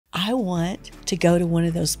I want to go to one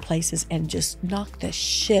of those places and just knock the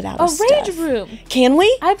shit out of A stuff. rage room. Can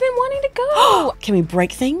we? I've been wanting to go. Can we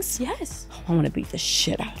break things? Yes. I want to beat the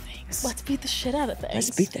shit out of things. Let's beat the shit out of things.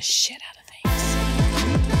 Let's beat the shit out of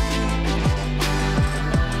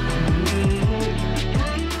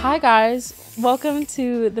things. Hi guys, welcome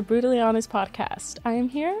to the Brutally Honest podcast. I am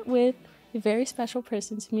here with a very special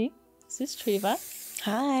person to me. This is Treva.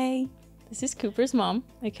 Hi. This is Cooper's mom,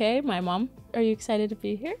 okay? My mom. Are you excited to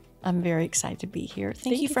be here? I'm very excited to be here.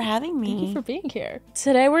 Thank you for having me. Thank you for being here.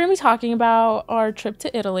 Today we're going to be talking about our trip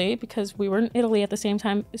to Italy because we were in Italy at the same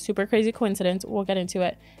time. Super crazy coincidence. We'll get into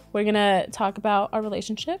it. We're going to talk about our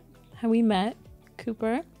relationship, how we met,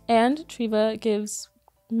 Cooper, and Treva gives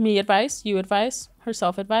me advice, you advice,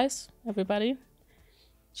 herself advice, everybody.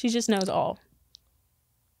 She just knows all.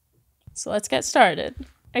 So let's get started.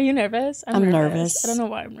 Are you nervous? I'm nervous. I don't know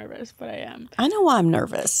why I'm nervous, but I am. I know why I'm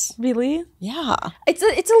nervous. Really? Yeah. It's a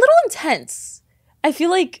little intense. I feel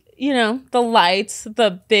like, you know, the lights,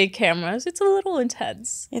 the big cameras, it's a little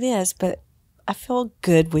intense. It is, but I feel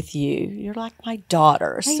good with you. You're like my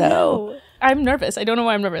daughter, so. I know. I'm nervous. I don't know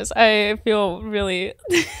why I'm nervous. I feel really,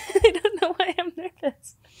 I don't know why I'm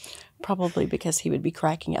nervous. Probably because he would be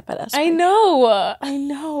cracking up at us. I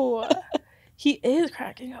know. He is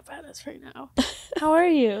cracking up at us right now. How are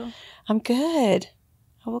you? I'm good.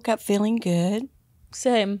 I woke up feeling good.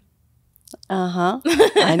 Same. Uh-huh.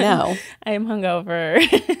 I know. I am hungover.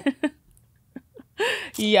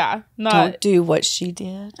 Yeah. Don't do what she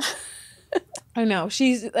did. I know.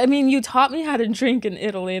 You taught me how to drink in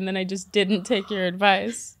Italy and then I just didn't take your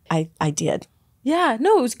advice. I did. Yeah.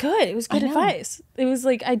 No, it was good. It was good advice. It was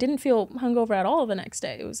like I didn't feel hungover at all the next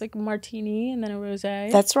day. It was like a martini and then a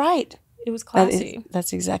rosé. That's right. It was classy.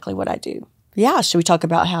 That's exactly what I do. Yeah. Should we talk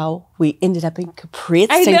about how we ended up in Capri at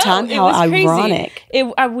the same time? How ironic. I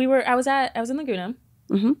was in Laguna,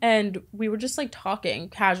 and we were just like talking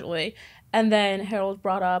casually, and then Harold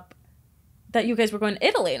brought up that you guys were going to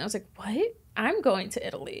Italy, and I was like, "What? I'm going to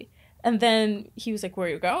Italy." And then he was like, "Where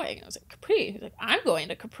are you going?" And I was like, "Capri." He was like, "I'm going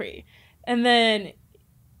to Capri." And then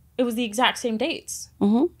it was the exact same dates,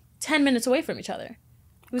 10 minutes away from each other.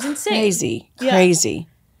 It was insane. Crazy.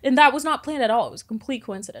 And that was not planned at all. It was a complete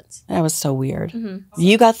coincidence. That was so weird.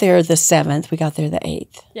 You got there the 7th. We got there the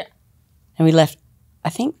 8th. Yeah. And we left, I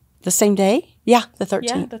think, the same day? Yeah, the 13th.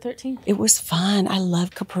 Yeah, the 13th. It was fun. I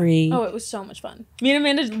love Capri. Oh, it was so much fun. Me and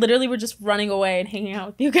Amanda literally were just running away and hanging out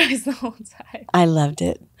with you guys the whole time. I loved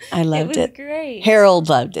it. It was great. Harold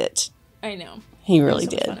loved it. I know. He really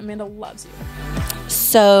so did. Fun. Amanda loves you.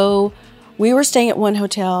 So we were staying at one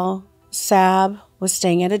hotel. Sab was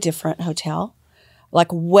staying at a different hotel, like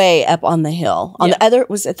way up on the hill. It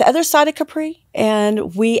was at the other side of Capri.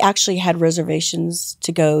 And we actually had reservations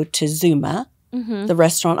to go to Zuma, the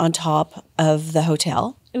restaurant on top of the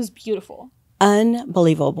hotel. It was beautiful.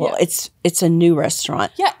 Unbelievable. Yeah. It's a new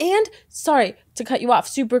restaurant. Yeah, and sorry to cut you off,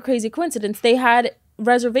 super crazy coincidence. They had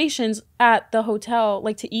reservations at the hotel,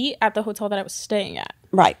 like to eat at the hotel that I was staying at.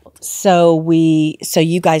 Right. So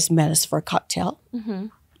you guys met us for a cocktail.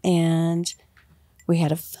 And we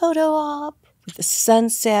had a photo op with the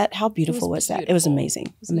sunset. How beautiful was that? It was amazing.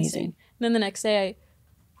 It was amazing. And then the next day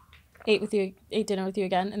I ate dinner with you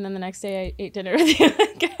again. And then the next day I ate dinner with you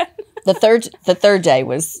again. The third day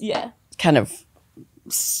was kind of,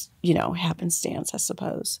 happenstance, I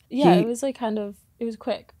suppose. Yeah, it was like it was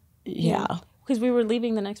quick. Yeah. Because we were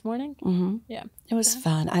leaving the next morning. Yeah. It was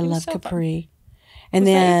fun. I love Capri. Fun. And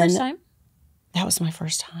was then that your first time? That was my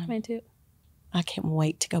first time. Mine too. I can't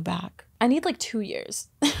wait to go back. I need like 2 years.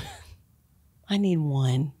 I need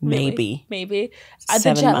one, maybe. Maybe.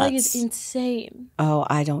 7 the jet lag months. is insane. Oh,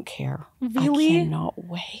 I don't care. Really? I cannot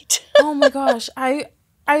wait. Oh my gosh.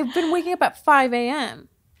 I've been waking up at 5 a.m.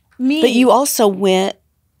 But you also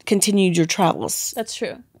continued your travels. That's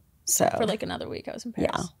true. So for like another week I was in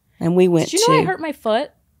Paris. Yeah. And we went Did you know I hurt my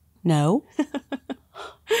foot? No.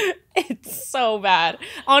 It's so bad.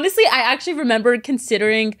 Honestly, I actually remember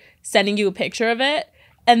considering sending you a picture of it,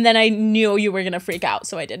 and then I knew you were going to freak out,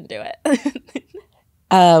 so I didn't do it.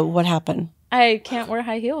 What happened? I can't wear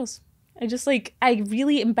high heels. I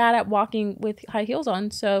really am bad at walking with high heels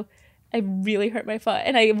on, so I really hurt my foot.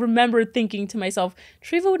 And I remember thinking to myself,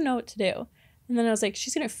 Treva would know what to do. And then I was like,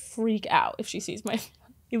 she's going to freak out if she sees my foot.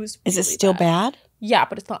 It was really Is it still bad? Yeah,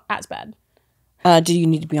 but it's not as bad. Do you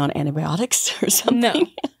need to be on antibiotics or something?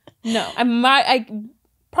 No. I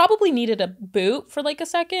probably needed a boot for like a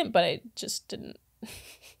second, but I just didn't.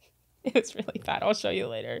 It was really bad. I'll show you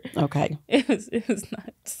later. Okay. It was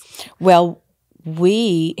nuts. Well,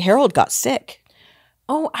 Harold got sick.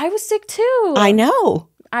 Oh, I was sick too. I know.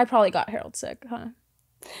 I probably got Harold sick, huh?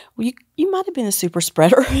 Well, you might have been a super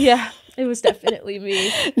spreader. Yeah, it was definitely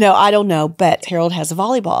me. No, I don't know. But Harold has a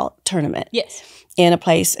volleyball tournament. Yes. In a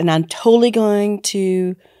place, and I'm totally going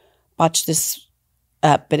to watch this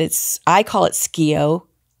up. But I call it Schio,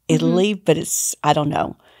 Italy, but I don't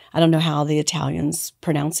know. I don't know how the Italians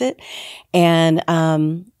pronounce it. And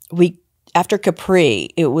after Capri,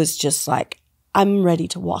 it was just like, I'm ready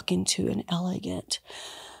to walk into an elegant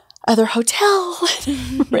other hotel,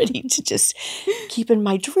 ready to just keeping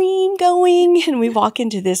my dream going. And we walk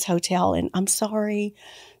into this hotel, and I'm sorry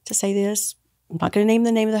to say this. I'm not going to name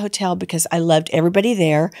the name of the hotel because I loved everybody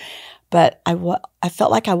there, but I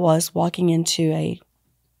felt like I was walking into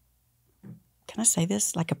can I say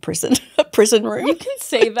this? Like a prison room. You can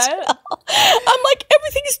say that. I'm like,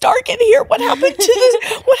 everything's dark in here. What happened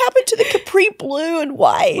to the Capri blue and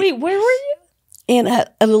white? Wait, where were you? In a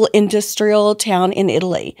little industrial town in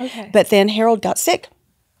Italy. Okay. But then Harold got sick.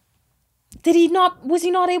 Was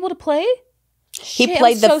he not able to play? He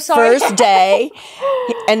played the first day.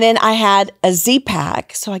 And then I had a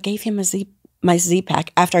Z-Pack. So I gave him my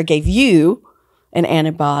Z-Pack after I gave you an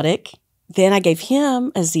antibiotic. Then I gave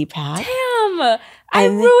him a Z-Pack. Damn. I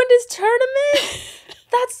ruined his tournament.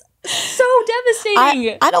 That's so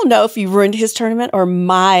devastating. I don't know if you ruined his tournament or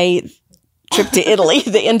my trip to Italy,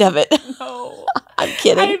 the end of it. No. I'm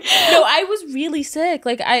kidding. I was really sick.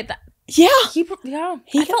 Like I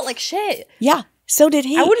felt like shit. Yeah. So did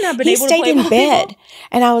he. I wouldn't have been able to play. He stayed in bed.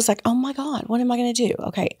 And I was like, oh my God, what am I going to do?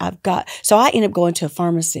 Okay, so I ended up going to a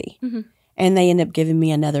pharmacy. Mm-hmm. And they ended up giving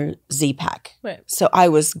me another Z-Pack. Right. So I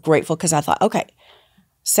was grateful because I thought, okay,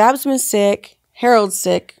 Sab's been sick, Harold's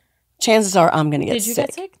sick. Chances are I'm going to get sick. Did you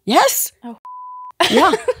get sick? Yes. Oh.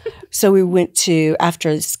 Yeah. So we went to, after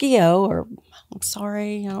Schio, or I'm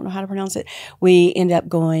sorry, I don't know how to pronounce it. We ended up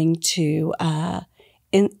going to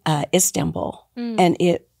Istanbul. And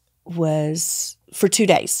it was for 2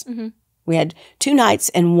 days. Mm-hmm. We had 2 nights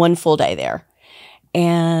and 1 full day there.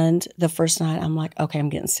 And the first night, I'm like, okay, I'm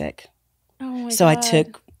getting sick. Oh my God. So I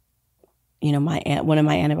took, one of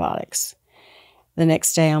my antibiotics. The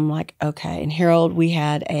next day, I'm like, okay. And Harold, we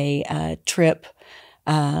had a trip,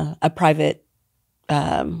 a private,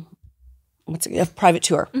 a private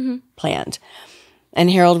tour planned. And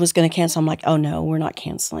Harold was going to cancel. I'm like, oh no, we're not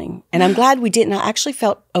canceling. And I'm glad we didn't. I actually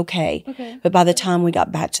felt okay. But by the time we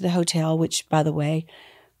got back to the hotel, which by the way,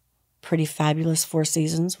 pretty fabulous, 4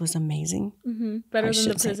 Seasons was amazing. Mm-hmm. Better than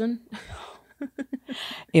the prison.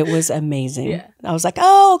 It was amazing. Yeah. I was like,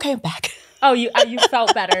 oh, okay, I'm back. Oh, you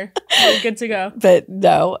felt better. You were good to go. But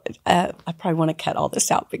no, I probably want to cut all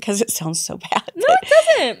this out because it sounds so bad. No, it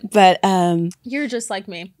doesn't. But you're just like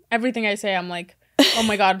me. Everything I say, I'm like, oh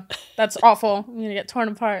my God, that's awful. I'm going to get torn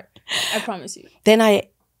apart. I promise you. Then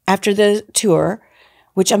after the tour,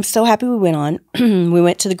 which I'm so happy we went on, we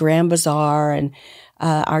went to the Grand Bazaar, and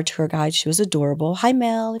our tour guide, she was adorable. Hi,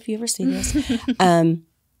 Mel, if you ever see this.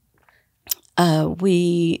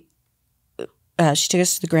 She took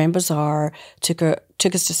us to the Grand Bazaar, took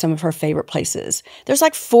us to some of her favorite places. There's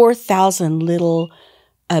like 4,000 little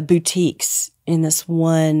boutiques in this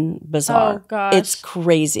one bazaar. Oh, gosh. It's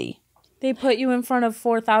crazy. They put you in front of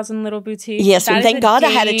 4,000 little boutiques. Yes, and thank God I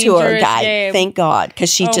had a tour guide. Game. Thank God,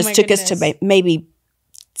 because she just took us to maybe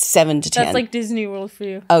 7 to 10. That's like Disney World for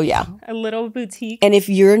you. Oh, yeah. A little boutique. And if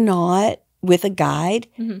you're not with a guide,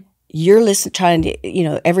 you're trying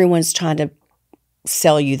to, everyone's trying to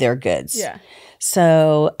sell you their goods. Yeah.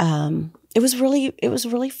 So it was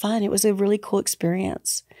really fun. It was a really cool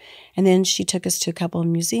experience. And then she took us to a couple of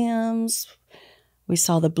museums. We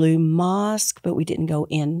saw the Blue Mosque, but we didn't go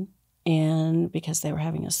in because they were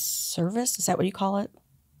having a service. Is that what you call it?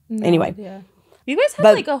 No, anyway. Yeah. You guys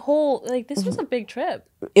had like a whole, this was a big trip.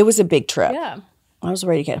 It was a big trip. Yeah. I was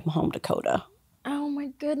ready to get home to Coda. Oh my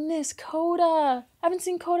goodness, Coda. I haven't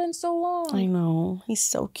seen Coda in so long. I know. He's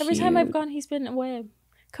so cute. Every time I've gone, he's been away.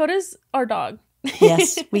 Coda's our dog.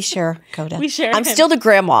 Yes, we share Coda. We share I'm still the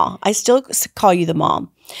grandma. I still call you the mom.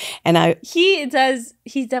 And he does,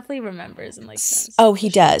 he definitely remembers and likes. Oh, he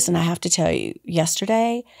does. And I have to tell you,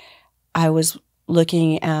 yesterday I was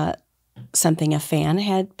looking at something a fan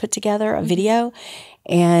had put together, a video,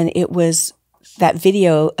 and it was that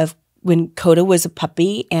video of when Coda was a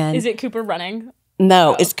puppy. And is it Cooper running?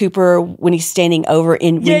 No, it's Cooper when he's standing over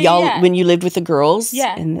when you lived with the girls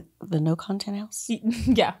in the no content house.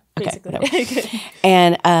 Yeah, basically. Okay,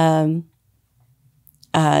 and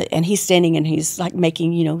he's standing and he's like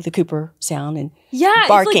making the Cooper sound and barking. It's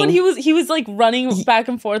like when he was like running back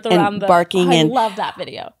and forth around the barking. I love that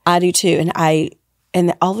video. I do too,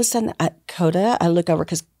 and all of a sudden Coda, I look over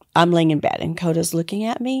because I'm laying in bed and Coda's looking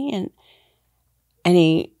at me and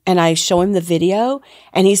and I show him the video,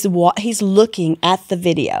 and he's looking at the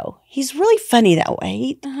video. He's really funny that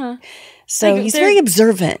way. So he's very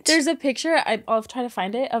observant. There's a picture, I'll try to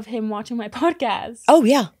find it, of him watching my podcast. Oh,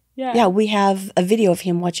 yeah. Yeah, we have a video of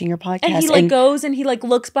him watching your podcast. And he goes and he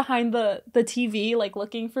looks behind the TV,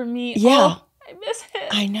 looking for me. Yeah. Oh, I miss him.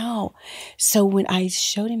 I know. So when I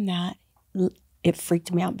showed him that, it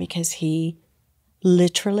freaked me out because he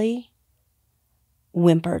literally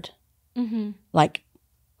whimpered.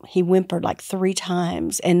 He whimpered 3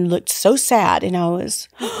 times and looked so sad. And I was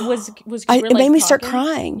it made me start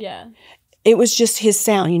crying. Yeah. It was just his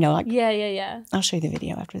sound, Yeah. I'll show you the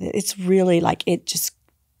video after this. It's really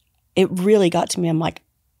it really got to me. I'm like,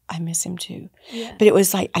 I miss him too. Yeah. But it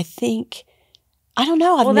was I don't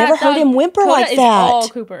know. I've never heard him whimper like that. All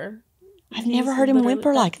Cooper. I've never heard him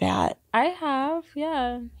whimper like that. I have,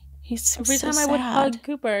 yeah. Every time I would hug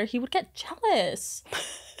Cooper, he would get jealous.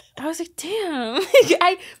 I was like, damn.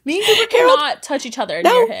 Me and Cooper cannot touch each other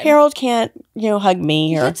near him. Harold can't, hug me.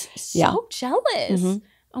 He gets so jealous.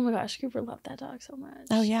 Oh my gosh, Cooper loved that dog so much.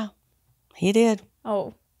 Oh, yeah. He did.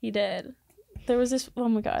 Oh, he did. There was this, oh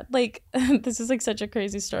my God, this is such a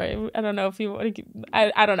crazy story. I don't know if you want to,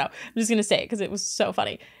 I don't know. I'm just going to say it because it was so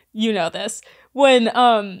funny. You know this. When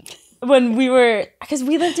we were, because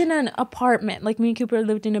we lived in an apartment, me and Cooper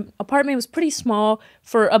lived in an apartment. It was pretty small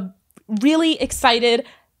for a really excited,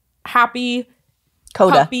 happy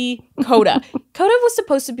puppy, Coda. Coda was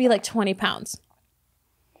supposed to be 20 pounds.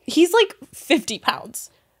 He's 50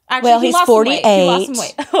 pounds. Actually, he's 48. He lost some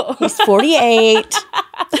weight. He's 48.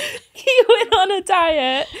 He went on a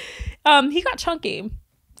diet. He got chunky.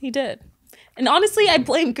 He did. And honestly, I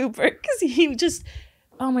blame Cooper because he just,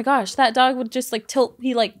 oh my gosh, that dog would just tilt.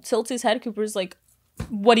 He tilts his head. Cooper's like,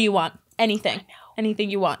 what do you want? Anything. Anything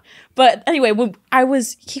you want. But anyway, when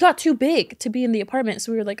he got too big to be in the apartment.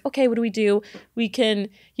 So we were like, okay, what do we do? We can,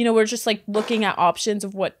 we're just looking at options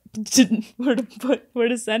of where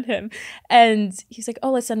to send him. And he's like,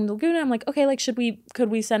 oh, let's send him to Laguna. I'm like, okay, could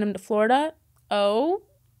we send him to Florida? Oh,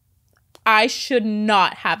 I should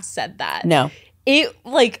not have said that. No. It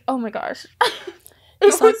oh my gosh.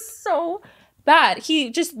 It was so bad.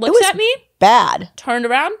 He just looked at me. Bad. Turned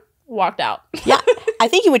around, walked out. Yeah. I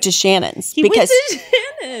think he went to Shannon's.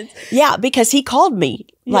 Yeah, because he called me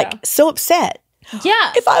so upset.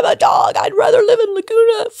 Yeah. If I'm a dog, I'd rather live in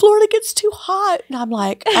Laguna. Florida gets too hot. And I'm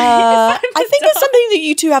like, I think it's something that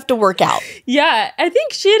you two have to work out. Yeah. I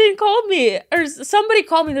think Shannon called me or somebody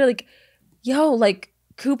called me. They're like, yo,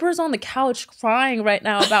 Cooper's on the couch crying right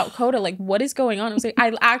now about Coda. What is going on? I was like,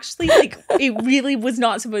 I actually, it really was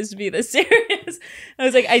not supposed to be this serious. I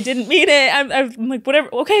was like, I didn't mean it. I'm like,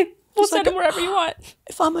 whatever. Okay, we'll send him wherever you want.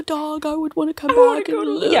 If I'm a dog, I would want to come back and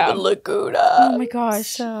live in Laguna. Oh my gosh.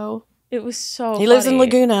 So it was so He lives in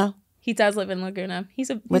Laguna. He does live in Laguna.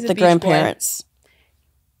 He's with a the grandparents. Boy.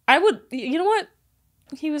 I would, you know what?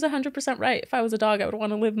 He was 100% right. If I was a dog, I would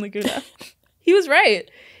want to live in Laguna. He was right.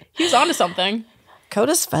 He was onto something.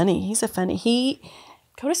 Coda's funny. He's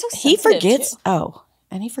Coda's so sensitive. He forgets. Too. Oh,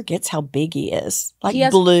 and he forgets how big he is. He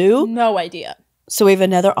has Blue. No idea. So we have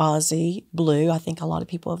another Aussie, Blue. I think a lot of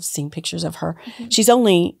people have seen pictures of her. She's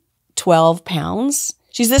only 12 pounds.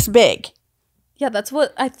 She's this big. Yeah, that's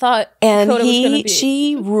what I thought. And Coda was gonna be.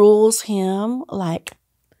 She rules him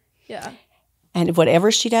Yeah. And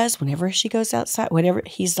whatever she does, whenever she goes outside, whatever,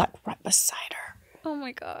 he's right beside her. Oh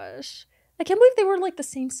my gosh. I can't believe they were the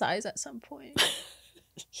same size at some point.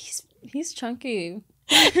 He's chunky.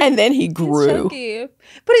 And then he grew. He's chunky.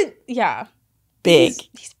 But big.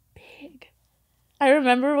 He's big. I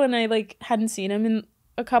remember when I hadn't seen him in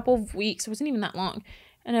a couple of weeks. It wasn't even that long.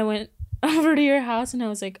 And I went over to your house and I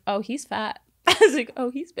was like, oh, he's fat. I was like,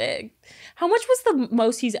 oh, he's big. How much was the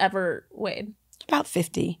most he's ever weighed? About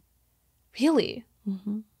 50. Really?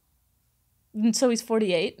 Mm-hmm. And so he's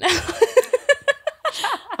 48 now.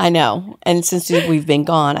 I know. And since we've been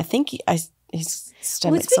gone, I think his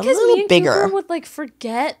stomach's a little bigger. Cooper would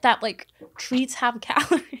forget that treats have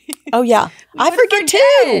calories. Oh yeah, I forget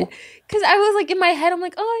too. Because I was in my head, I'm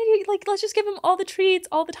like, oh, let's just give him all the treats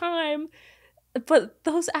all the time. But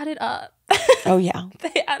those added up. Oh yeah,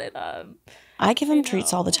 they added up. I give him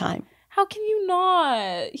treats all the time. How can you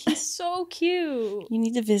not? He's so cute. You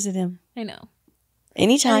need to visit him. I know.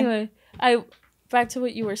 Anytime. Anyway, back to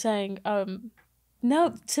what you were saying.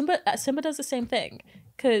 No, Simba does the same thing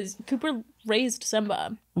because Cooper raised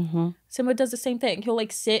Simba. Mm-hmm. Simba does the same thing. He'll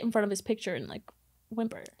sit in front of his picture and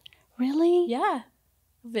whimper. Really? Yeah.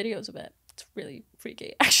 Videos of it. It's really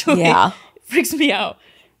freaky, actually. Yeah. It freaks me out.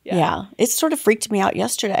 Yeah. It sort of freaked me out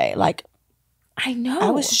yesterday. I know.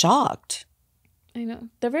 I was shocked. I know.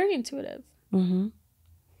 They're very intuitive. Mm-hmm.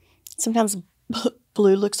 Sometimes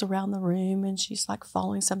Blue looks around the room and she's like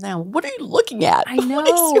following something down. What are you looking at? I know.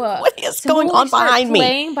 What is going on behind me?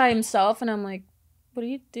 Playing by himself, and I'm like, what are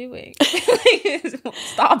you doing?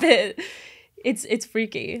 Stop it. It's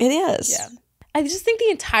freaky. It is. Yeah. I just think the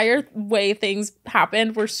entire way things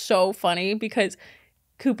happened were so funny because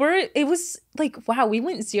Cooper, it was like, wow, we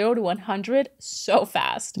went 0 to 100 so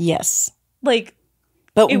fast. Yes. Like,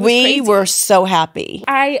 but we were so happy.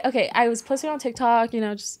 I was posting on TikTok,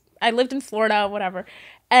 I lived in Florida, whatever.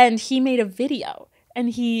 And he made a video and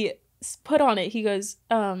he put on it. He goes,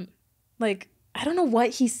 like, I don't know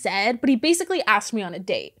what he said, but he basically asked me on a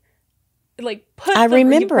date. Like, I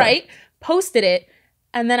remember. Right? Posted it.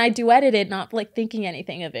 And then I duetted it, not like thinking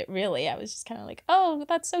anything of it, really. I was just kind of like, oh,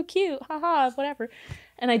 that's so cute. Haha, whatever.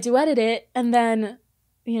 And I duetted it. And then,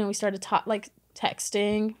 we started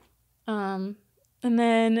texting. And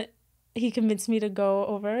then he convinced me to go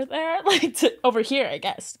over there, over here, I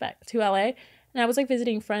guess, back to LA. And I was like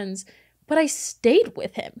visiting friends, but I stayed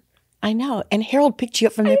with him. I know. And Harold picked you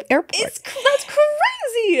up from the airport. That's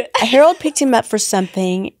crazy. Harold picked him up for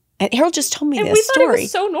something. And Harold just told me this story. Thought it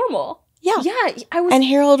was so normal. Yeah. Yeah. And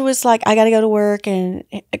Harold was like, I got to go to work. And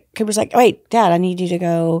Cooper's like, wait, Dad, I need you to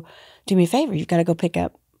go do me a favor. You've got to go pick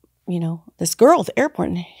up, this girl at the airport.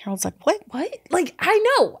 And Harold's like, what? What? Like, I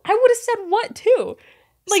know. I would have said what too.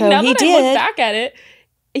 Like, so now he that did. I look back at it.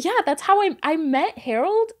 Yeah, that's how I met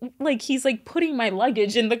Harold. Like, he's like putting my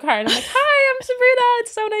luggage in the car. And I'm like, hi, I'm Sabrina.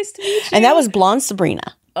 It's so nice to meet you. And that was Blonde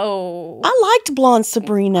Sabrina. Oh. I liked Blonde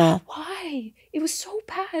Sabrina. Why? It was so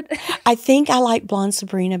bad. I think I like Blonde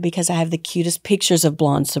Sabrina because I have the cutest pictures of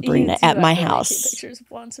Blonde Sabrina at my house. Cute pictures of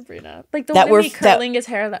Blonde Sabrina. Like the one of me curling his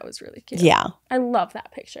hair, that was really cute. Yeah. I love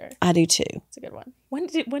that picture. I do too. It's a good one. When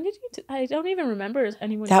did you I don't even remember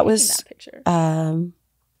anyone that taking was that picture.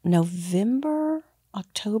 November,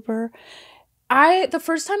 October. The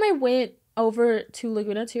first time I went over to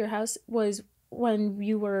Laguna to your house was when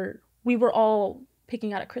we were all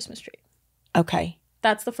picking out a Christmas tree. Okay.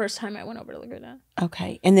 That's the first time I went over to Laguna.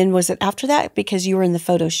 Okay. And then was it after that? Because you were in the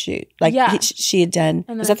photo shoot. Like yeah. She had done.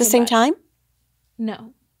 Was that the same time?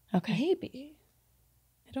 No. Okay. Maybe.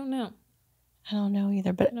 I don't know. I don't know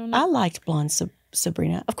either. But I liked Blonde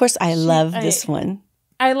Sabrina. Of course, I love this one.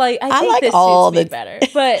 I think like this all suits me better.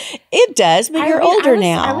 But it does, but you're older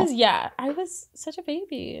now. I was such a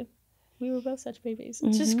baby. We were both such babies.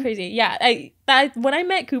 It's just crazy. Yeah. When I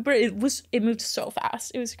met Cooper, it moved so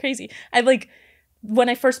fast. It was crazy. When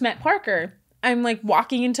I first met Parker, I'm like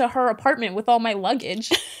walking into her apartment with all my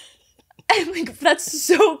luggage. I'm like, that's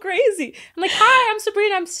so crazy. I'm like, hi, I'm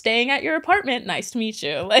Sabrina. I'm staying at your apartment. Nice to meet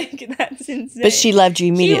you. Like, that's insane. But she loved you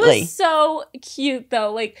immediately. He was so cute,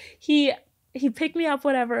 though. Like, he picked me up,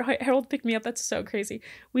 whatever. Harold picked me up. That's so crazy.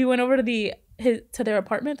 We went over to their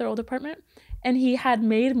apartment, their old apartment, and he had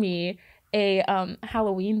made me a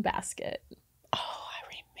Halloween basket. Oh, I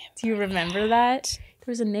remember. Do you remember that?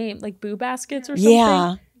 There was a name, like Boo Baskets or something.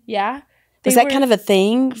 Yeah. Yeah. Was that kind of a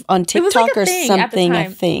thing on TikTok or something, I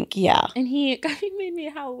think? Yeah. And he made me a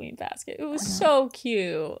Halloween basket. It was so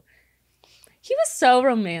cute. He was so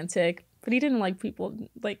romantic, but he didn't like people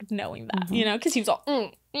like knowing that, because he was all,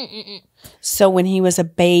 So when he was a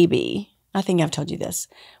baby, I think I've told you this,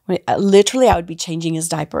 literally I would be changing his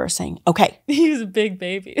diaper saying, okay. He was a big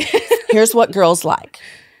baby. Here's what girls like.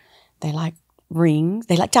 They like rings.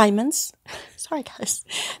 They like diamonds. Sorry, guys.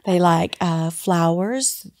 They like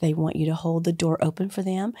flowers. They want you to hold the door open for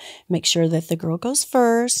them. Make sure that the girl goes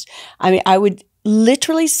first. I mean, I would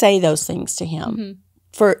literally say those things to him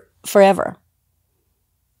for forever,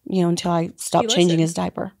 until I stopped changing his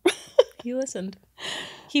diaper. He listened.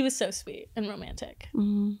 He was so sweet and romantic.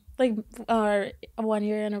 Mm-hmm. Like our 1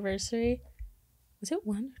 year anniversary. Was it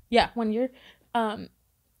one? Yeah, 1 year. The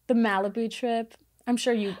Malibu trip. I'm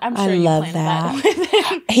sure you love that.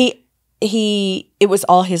 It was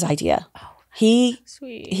all his idea. Oh, so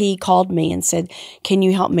sweet. He called me and said, can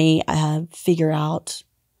you help me figure out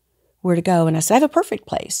where to go? And I said, I have a perfect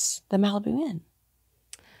place, the Malibu Inn.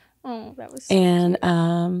 Oh, that was so cute.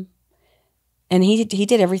 And he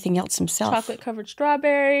did everything else himself. Chocolate covered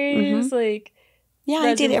strawberries, yeah,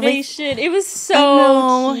 he did everything. It was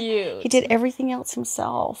so cute. He did everything else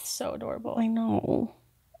himself. So adorable. I know.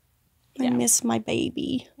 I miss my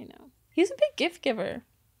baby. I know. He's a big gift giver.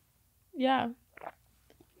 Yeah.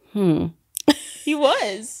 He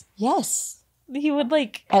was. Yes. He would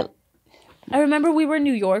I remember we were in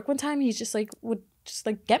New York one time. He's just would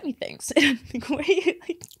get me things.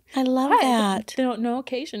 I love that. No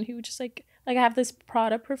occasion. He would just I have this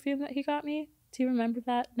Prada perfume that he got me. Do you remember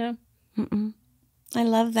that? No. Mm-mm. I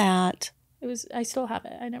love that. I still have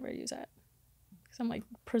it. I never use it. because I'm like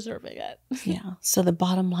preserving it. Yeah. So the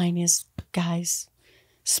bottom line is, guys,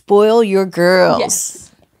 spoil your girls.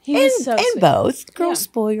 Yes. He was so sweet. Both. Girls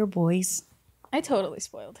spoil your boys. I totally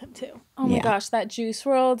spoiled him too. Oh my gosh, that Juice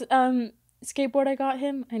World skateboard I got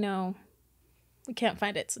him. I know. We can't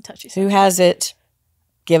find it. It's a touchy subject. Who has it?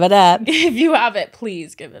 Give it up. If you have it,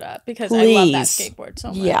 please give it up because I love that skateboard so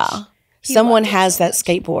much. Yeah. Someone has that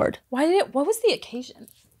skateboard. What was the occasion?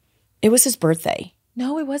 It was his birthday.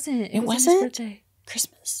 No, it wasn't. It wasn't? His birthday.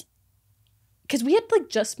 Christmas. Because we had like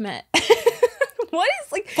just met. What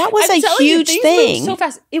is like that was a huge thing. So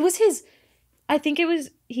fast. It was his. I think it was.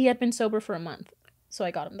 He had been sober for a month, so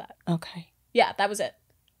I got him that. Okay. Yeah, that was it.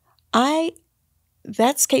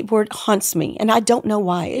 That skateboard haunts me, and I don't know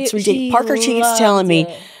why. It's ridiculous. Parker keeps telling me,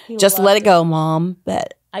 "Just let it go, Mom."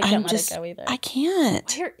 But I can't let it go either. I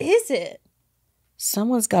can't. Where is it?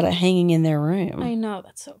 Someone's got it hanging in their room. I know,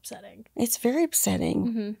 that's so upsetting. It's very upsetting.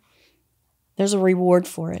 Mm-hmm. There's a reward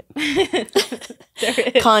for it.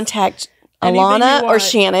 There is. Contact Alana or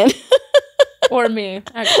Shannon. Or me.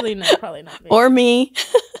 Actually, no, probably not me. Or me.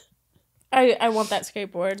 I want that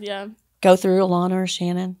skateboard, yeah. Go through Alana or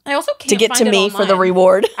Shannon. I also can't to get find to it me online. For the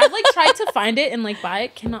reward. I've like tried to find it and like buy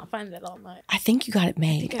it. Cannot find it online. I think you got it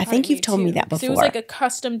made. I think you've told me that before. It was like a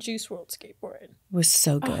custom Juice World skateboard. It was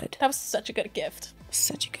so good. That was such a good gift.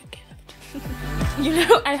 Such a good gift. You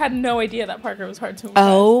know, I had no idea that Parker was hard to impress.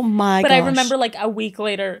 Oh my gosh. But I remember like a week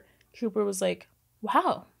later, Cooper was like,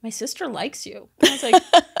 wow, my sister likes you. And I was like,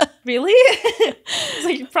 really? I was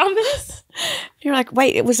like, you promise? You're like,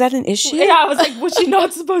 wait, was that an issue? Yeah, I was like, was she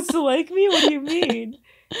not supposed to like me? What do you mean?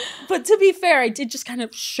 But to be fair, I did just kind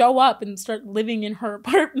of show up and start living in her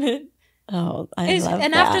apartment. Oh, I love that.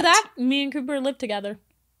 And after that, me and Cooper lived together.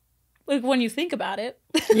 Like, when you think about it.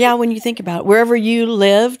 Yeah, when you think about it. Wherever you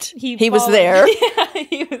lived, he was there. Yeah,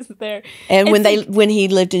 he was there. And when he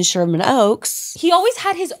lived in Sherman Oaks. He always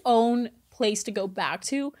had his own place to go back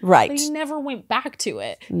to. Right. But he never went back to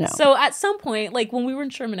it. No. So at some point, like when we were in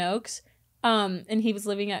Sherman Oaks, and he was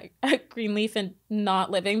living at Greenleaf and not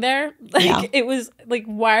living there, like it was like,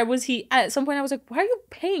 why was he, at some point I was like, why are you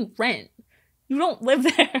paying rent? You don't live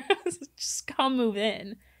there. Just come move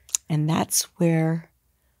in. And that's where...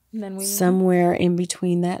 And then somewhere in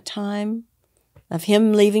between that time of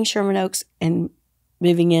him leaving Sherman Oaks and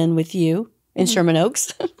moving in with you in Sherman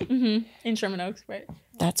Oaks. Mm-hmm. In Sherman Oaks, right.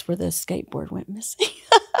 That's where the skateboard went missing.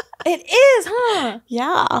 It is, huh?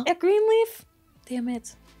 Yeah. At Greenleaf? Damn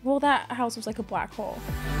it. Well, that house was like a black hole.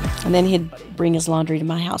 And then he'd bring his laundry to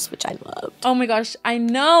my house, which I loved. Oh my gosh, I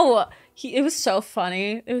know. It was so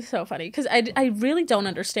funny. It was so funny because I really don't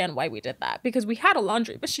understand why we did that, because we had a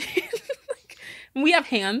laundry machine. We have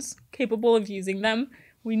hands capable of using them.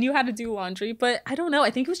 We knew how to do laundry, but I don't know.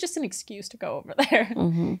 I think it was just an excuse to go over there.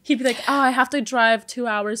 Mm-hmm. He'd be like, oh, I have to drive 2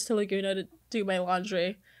 hours to Laguna to do my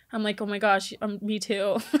laundry. I'm like, oh my gosh, me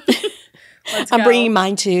too. I'm bringing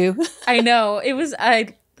mine too. I know.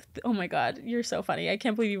 Oh my God, you're so funny. I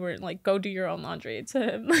can't believe you weren't like, go do your own laundry to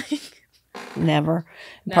him. Never.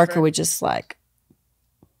 Parker would just like.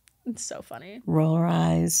 It's so funny. Roll her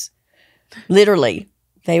eyes. Literally,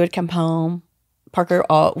 they would come home. Parker,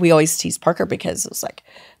 we always tease Parker because it was like,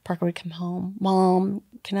 Parker would come home. Mom,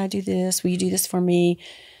 can I do this? Will you do this for me?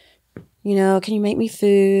 You know, can you make me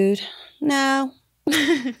food? No. Cooper,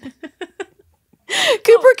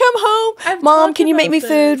 come home. Mom, can you make me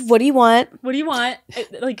food? What do you want? What do you want?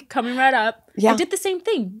 Like coming right up. Yeah. I did the same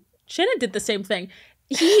thing. Shannon did the same thing.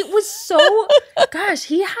 He was so, gosh,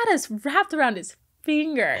 he had us wrapped around his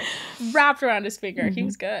finger. Mm-hmm. He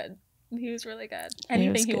was good. He was really good.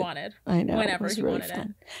 Anything he wanted. I know. Whenever he really wanted it.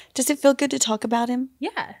 Does it feel good to talk about him?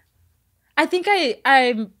 Yeah. I think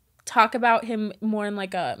I talk about him more in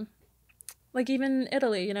like even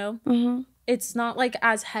Italy, you know? Mm-hmm. It's not like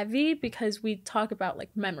as heavy because we talk about like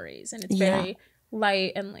memories and it's very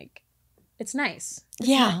light and like, it's nice. It's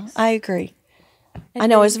nice. I agree. I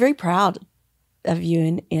know. I was very proud of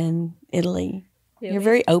you in Italy. Really? You're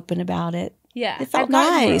very open about it. Yeah. It felt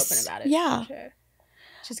nice. Open about it, yeah. For sure.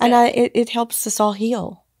 And it helps us all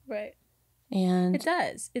heal. Right. And it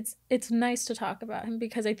does. It's nice to talk about him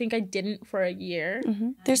because I think I didn't for a year.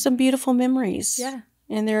 Mm-hmm. There's some beautiful memories. Yeah.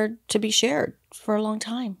 And they're to be shared for a long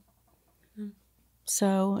time. Mm-hmm.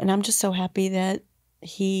 So, and I'm just so happy that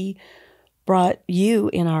he brought you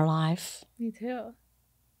in our life. Me too.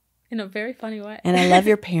 In a very funny way. And I love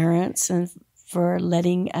your parents and for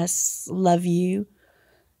letting us love you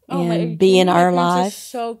and be in our life. I'm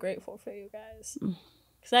so grateful for you guys.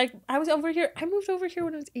 Because I was over here. I moved over here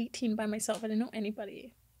when I was 18 by myself. I didn't know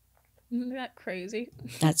anybody. Isn't that crazy?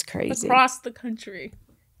 That's crazy. Across the country.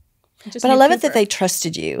 But I love it that they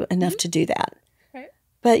trusted you enough to do that. Right.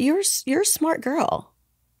 But you're a smart girl.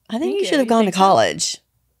 I think you should have You gone to think so? college.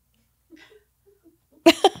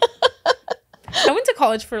 I went to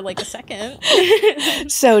college for like a second.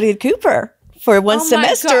 So did Cooper for one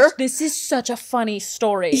semester. My gosh, this is such a funny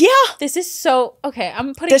story. Yeah. This is so okay.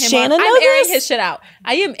 I'm putting Does him Shannon on. know I'm airing this? his shit out.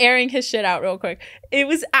 I am airing his shit out real quick. It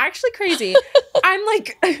was actually crazy.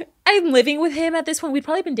 I'm living with him at this point. We'd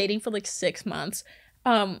probably been dating for like 6 months.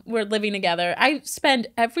 We're living together. I spend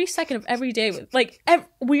every second of every day with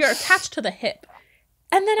we are attached to the hip.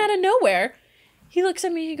 And then out of nowhere, he looks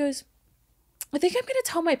at me. He goes, "I think I'm gonna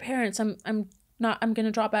tell my parents I'm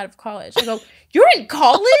gonna drop out of college." I go, "You're in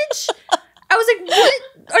college?" I was like, "What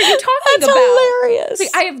are you talking That's about?" hilarious. Like,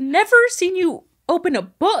 I have never seen you open a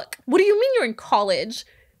book. What do you mean you're in college?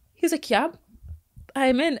 He was like, "Yeah,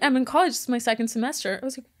 I'm in college. It's my second semester." I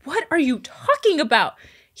was like, "What are you talking about?"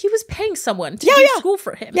 He was paying someone to do school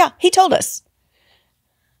for him. Yeah, he told us.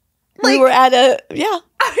 Like, we were at a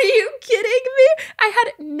Are you kidding me? I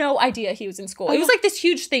had no idea he was in school. It was like this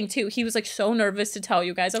huge thing too. He was like so nervous to tell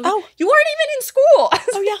you guys. I was like, "You weren't even in school."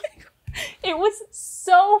 It was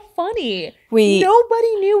so funny.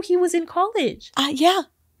 Nobody knew he was in college. Yeah.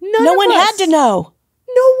 No one had to know.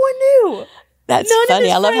 No one knew. That's None of funny.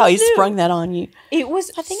 his I love how he friends knew. sprung that on you. It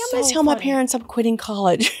was I think I'm going to tell my parents I'm quitting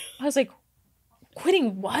college. I was like,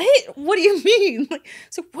 "Quitting what? What do you mean?" Like,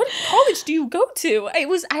 so what college do you go to? I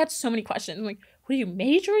had so many questions. I'm like, "What are you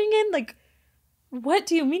majoring in? Like, what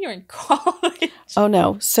do you mean you're in college?" Oh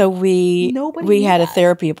no. So we Nobody had knew a that.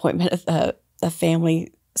 therapy appointment, a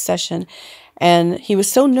family session, and he was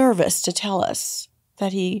so nervous to tell us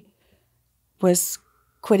that he was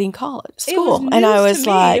quitting school. And I was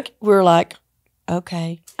like, we were like,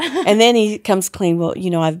 okay. And then he comes clean, "Well,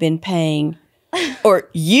 I've been paying, or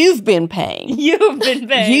you've been paying. You've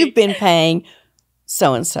been paying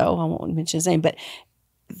so-and-so, I won't mention his name, but,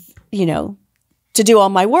 to do all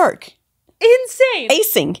my work. Insane.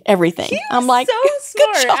 Acing everything." I'm like, so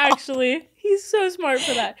smart, "Good job." actually. He's so smart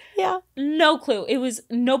for that. Yeah. No clue.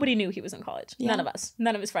 Nobody knew he was in college. Yeah. None of us.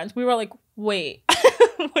 None of his friends. We were like, "Wait,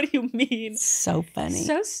 what do you mean?" So funny.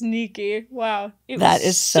 So sneaky. Wow. That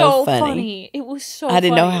is so funny. It was so I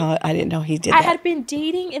didn't funny. know he did I that. had been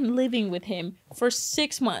dating and living with him for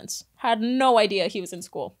 6 months. Had no idea he was in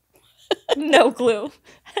school. No clue.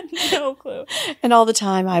 Had no clue. And all the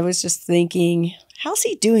time I was just thinking, how's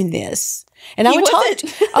he doing this? And I would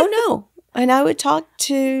And I would talk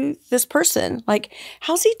to this person, like,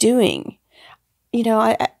 how's he doing?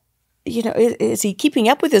 Is he keeping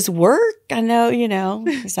up with his work? I know,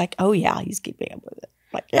 he's like, "Oh yeah, he's keeping up with it."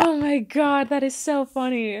 Like, yeah. Oh my God, that is so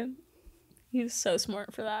funny. He's so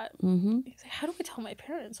smart for that. Mm-hmm. He's like, "How do I tell my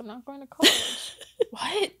parents I'm not going to college?"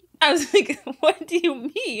 What? I was like, "What do you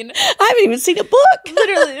mean?" I haven't even seen a book.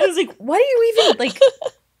 Literally, I was like, "What do you even like?"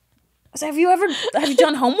 I was like, have you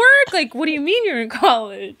done homework? Like, what do you mean you're in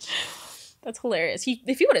college? That's hilarious.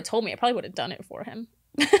 If he would have told me, I probably would have done it for him.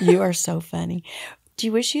 You are so funny. Do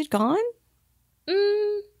you wish you'd gone?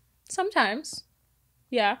 Sometimes.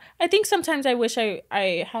 Yeah. I think sometimes I wish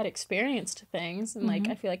I had experienced things and like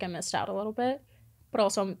I feel like I missed out a little bit. But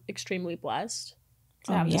also I'm extremely blessed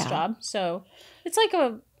to have this job. So it's like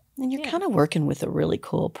and you're kind of working with a really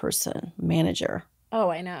cool manager. Oh,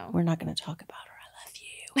 I know. We're not going to talk about her. I love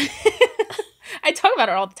you. I talk about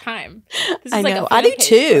her all the time. This is I like know. A I do fan page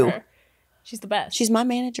too. for her. She's the best. She's my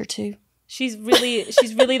manager too. She's really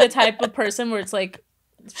the type of person where it's like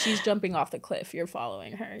she's jumping off the cliff. You're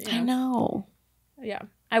following her. You know? I know. Yeah,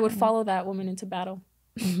 I would follow that woman into battle.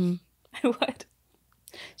 Mm-hmm. I would.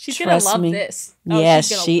 She's Trust gonna love me. this. Yes,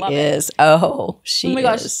 she is. Oh, she is. Oh my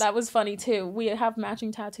gosh, that was funny too. We have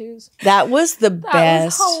matching tattoos. That was the best. That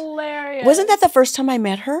was hilarious. Wasn't that the first time I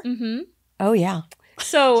met her? Mm-hmm. Oh yeah.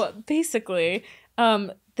 So basically,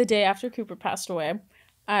 the day after Cooper passed away,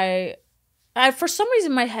 I for some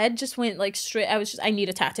reason my head just went like straight. I need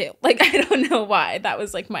a tattoo. Like I don't know why. That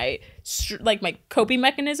was like my coping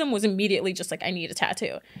mechanism was immediately just like I need a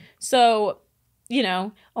tattoo. So,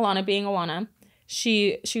 Alana being Alana,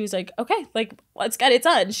 she was like, "Okay, like let's get it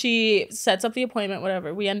done." She sets up the appointment,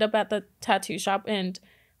 whatever. We end up at the tattoo shop and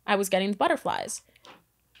I was getting the butterflies,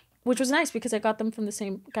 which was nice because I got them from the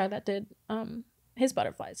same guy that did his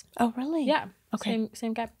butterflies. Oh, really? Yeah. Okay.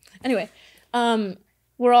 Same guy. Anyway,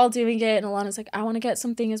 we're all doing it, and Alana's like, "I want to get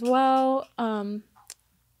something as well. I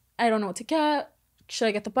don't know what to get. Should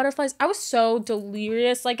I get the butterflies?" I was so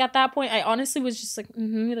delirious. Like at that point, I honestly was just like,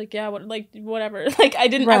 like yeah, whatever. Like I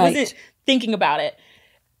wasn't thinking about it.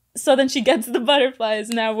 So then she gets the butterflies.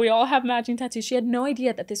 Now we all have matching tattoos. She had no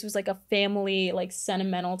idea that this was like a family, like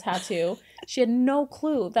sentimental tattoo. She had no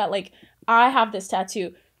clue that like I have this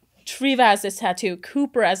tattoo Treva has this tattoo.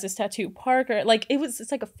 Cooper has this tattoo. Parker. Like,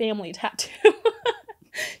 it's like a family tattoo.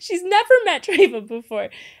 She's never met Treva before.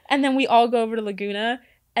 And then we all go over to Laguna.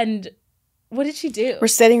 And what did she do? We're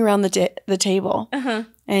sitting around the table.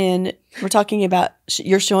 And we're talking about,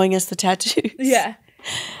 you're showing us the tattoos. Yeah.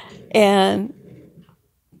 And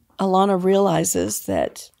Alana realizes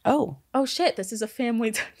that, oh shit, this is a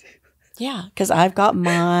family tattoo. Yeah, because I've got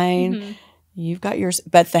mine. You've got yours.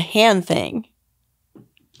 But the hand thing,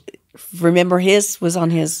 remember his was on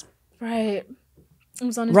his. Right. It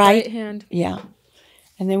was on his right hand. Yeah.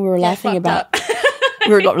 And then we were laughing about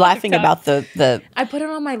we were laughing about the I put it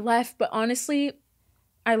on my left, but honestly,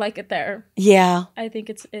 I like it there. Yeah. I think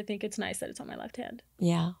it's nice that it's on my left hand.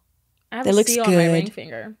 Yeah. I have a C on my ring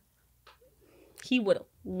finger. He would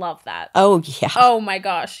love that. Oh yeah. Oh my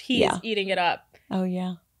gosh. He is eating it up. Oh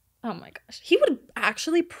yeah. Oh my gosh. He would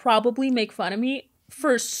actually probably make fun of me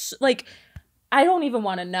for like, I don't even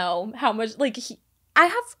want to know how much, like, I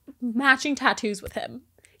have matching tattoos with him.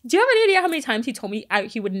 Do you have any idea how many times he told me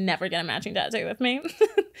he would never get a matching tattoo with me?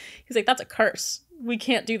 He's like, that's a curse. We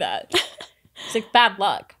can't do that. It's like, bad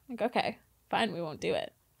luck. I'm like, okay, fine, we won't do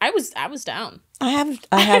it. I was down. I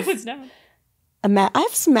was down. I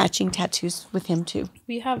have some matching tattoos with him too.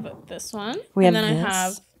 We have this one. I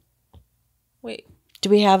have. Wait. Do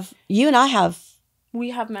we have, you and I have. We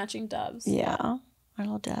have matching doves. Yeah. Our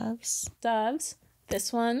little doves. Doves.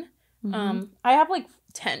 This one. I have like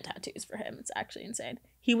 10 tattoos for him. It's actually insane.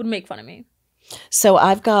 He would make fun of me. So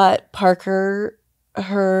I've got Parker,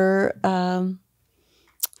 her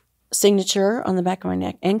signature on the back of my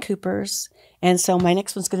neck, and Cooper's. And so my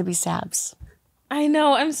next one's going to be Sab's. I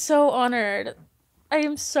know. I'm so honored. I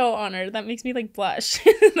am so honored. That makes me like blush.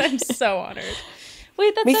 I'm so honored.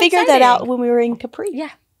 Wait, that's we so figured exciting. that out when we were in Capri.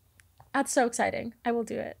 Yeah. That's so exciting. I will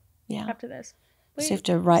do it. Yeah. After this. Wait. So you have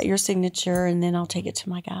to write your signature and then I'll take it to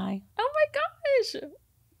my guy. Oh my gosh.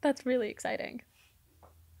 That's really exciting.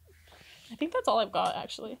 I think that's all I've got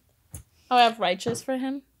actually. Oh, I have Righteous for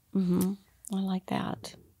him. Mm-hmm. I like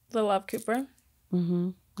that. The Love Cooper.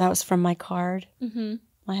 Mm-hmm. That was from my card. Mm-hmm.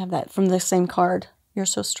 I have that from the same card. You're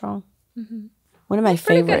so strong. Mm-hmm. One of my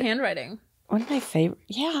favorite. Pretty good handwriting. One of my favorite.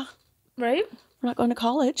 Yeah. Right? We're not going to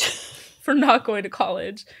college. For not going to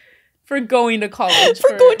college. For going to college.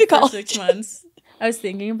 For going to college. For 6 months. I was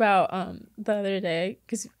thinking about the other day,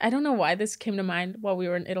 because I don't know why this came to mind while we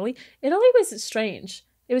were in Italy. Italy was strange.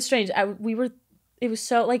 It was strange. It was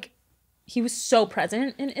so, like, he was so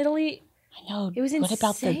present in Italy. I know. It was insane. What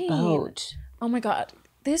about the boat? Oh my God.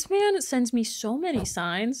 This man sends me so many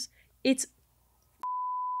signs. It's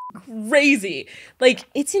crazy. Like,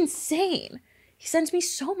 it's insane. He sends me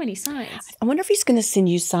so many signs. I wonder if he's going to send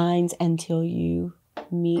you signs until you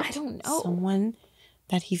meet someone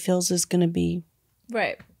that he feels is going to be.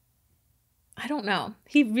 Right. I don't know.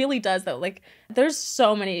 He really does, though. Like, there's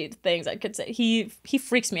so many things I could say. He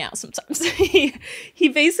freaks me out sometimes. he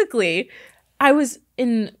basically, I was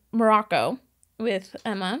in Morocco with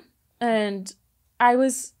Emma, and I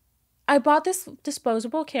bought this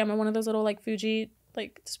disposable camera, one of those little like Fuji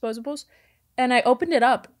like disposables, and I opened it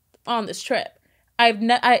up on this trip.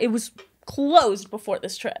 It was closed before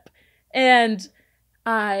this trip, and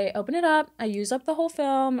I open it up. I use up the whole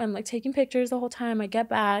film. I'm like taking pictures the whole time. I get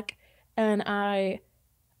back, and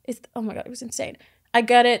oh my God, it was insane. I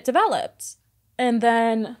got it developed, and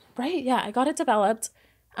then I got it developed.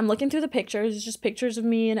 I'm looking through the pictures. It's just pictures of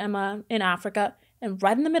me and Emma in Africa, and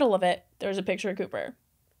right in the middle of it, there's a picture of Cooper.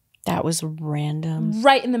 That was random.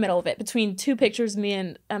 Right in the middle of it, between two pictures of me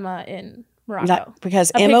and Emma in Morocco.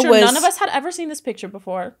 Because Emma was... None of us had ever seen this picture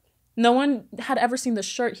before. No one had ever seen the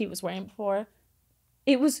shirt he was wearing before.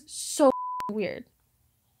 It was so weird.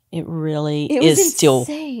 It really is still...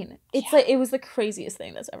 insane. It's like, it was the craziest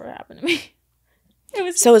thing that's ever happened to me.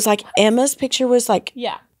 So it's like Emma's picture was like...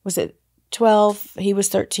 Yeah. Was it 12? He was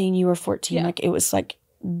 13. You were 14. Yeah. Like, it was like...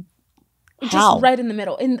 How? Just right in the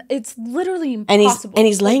middle. And it's literally impossible. And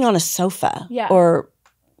he's laying on a sofa. Yeah. Or...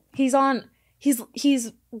 He's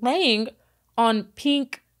laying on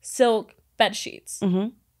pink silk bed sheets. Mm-hmm.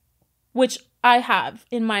 Which I have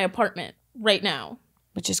in my apartment right now.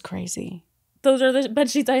 Which is crazy. Those are the bed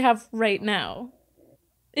sheets I have right now.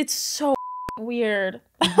 It's so weird.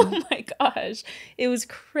 Mm-hmm. Oh my gosh. It was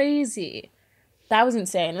crazy. That was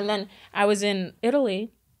insane. And then I was in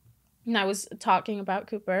Italy and I was talking about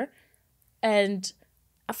Cooper. And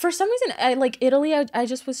for some reason, Italy, I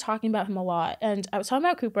just was talking about him a lot. And I was talking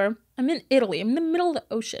about Cooper. I'm in Italy. I'm in the middle of the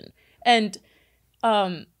ocean. And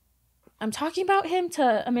I'm talking about him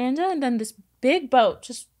to Amanda. And then this big boat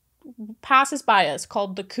just passes by us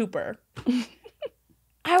called the Cooper.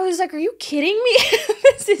 I was like, are you kidding me?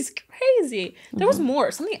 This is crazy. There was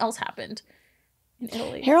more. Something else happened in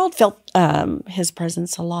Italy. Harold felt his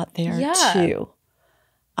presence a lot there too.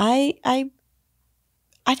 I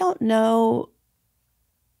don't know.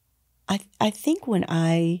 I think when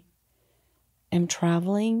I am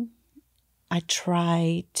traveling, I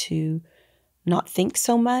try to not think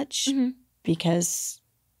so much because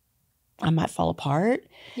I might fall apart.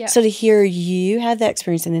 Yeah. So to hear you have that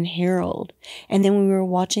experience and then Harold, and then when we were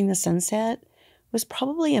watching the sunset, was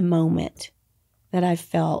probably a moment that I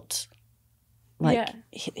felt like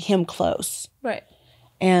him close. Right.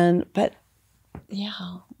 But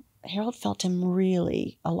yeah, Harold felt him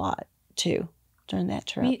really a lot too during that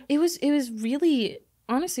trip. I mean, it was really,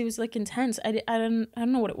 honestly, it was like intense. I don't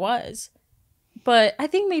know what it was, but I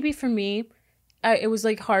think maybe for me, it was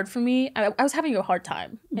like hard for me. I was having a hard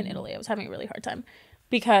time in Italy. I was having a really hard time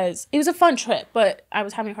because it was a fun trip, but I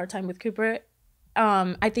was having a hard time with Cooper.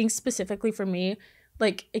 I think specifically for me,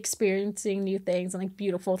 like experiencing new things and like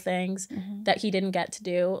beautiful things that he didn't get to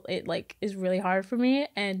do, it like is really hard for me,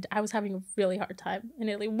 and I was having a really hard time in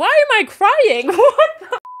Italy. Why am I crying? What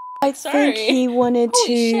the I think he wanted Holy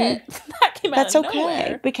to. Shit. That came That's out of okay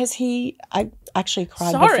nowhere. because I actually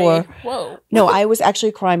cried before. Whoa. No, I was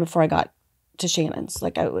actually crying before I got to Shannon's.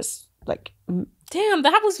 Like I was like, damn,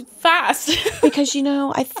 that was fast. Because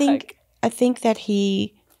I think that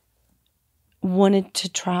he wanted to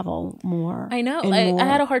travel more. I know. I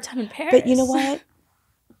had a hard time in Paris. But you know what?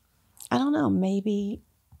 I don't know. Maybe.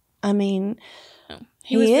 I mean,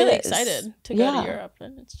 he was really excited to go to Europe,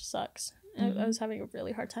 and it just sucks. I was having a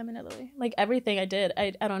really hard time in Italy. Like everything I did,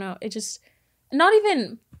 I don't know. It just, not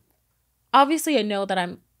even, obviously I know that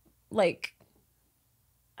I'm like,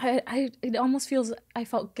 it almost feels, I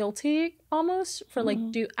felt guilty almost for like,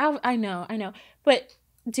 I know. But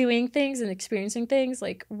doing things and experiencing things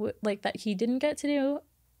like that he didn't get to do,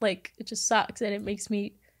 like it just sucks. And it makes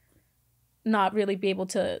me not really be able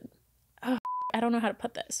to, I don't know how to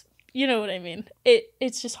put this. You know what I mean?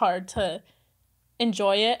 It's just hard to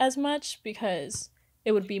enjoy it as much because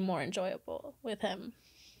it would be more enjoyable with him.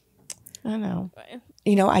 I know. Right.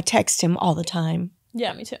 I text him all the time.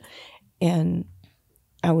 Yeah, me too. And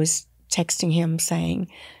I was texting him saying,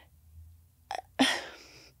 God,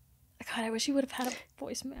 I wish he would have had a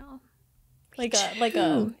voicemail. Like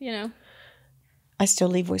I still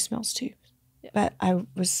leave voicemails too. Yeah. But I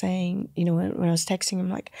was saying, when I was texting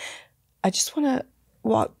him, like, I just want to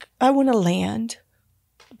I want to land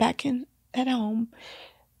back at home,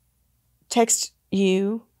 text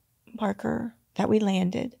you, Parker, that we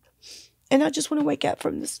landed. And I just want to wake up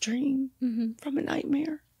from this dream, from a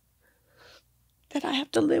nightmare that I have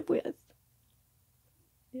to live with.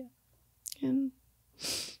 Yeah. And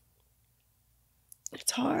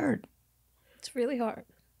it's hard. It's really hard.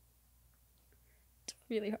 It's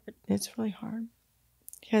really hard.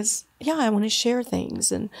 Because, I want to share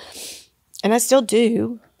things. And I still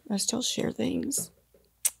do. I still share things.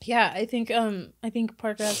 Yeah, I think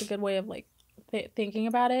Parker has a good way of like thinking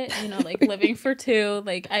about it. Like living for two.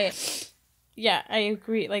 Like I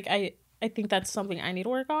agree. Like I think that's something I need to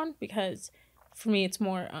work on because for me it's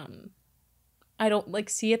more I don't like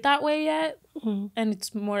see it that way yet, and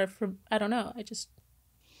it's more for I don't know. I just.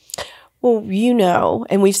 Well,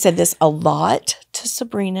 and we've said this a lot to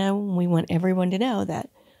Sabrina. We want everyone to know that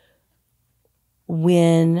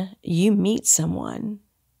when you meet someone,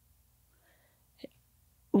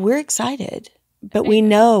 we're excited, but we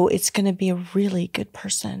know it's going to be a really good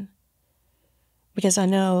person because I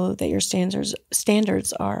know that your standards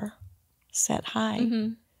are set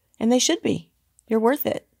high, and they should be. You're worth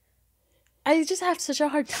it. I just have such a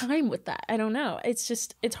hard time with that. I don't know.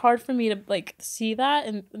 It's hard for me to like see that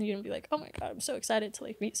and be like, oh my God, I'm so excited to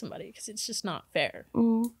like meet somebody because it's just not fair.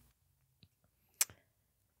 Well,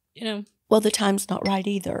 the time's not right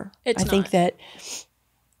either. I think that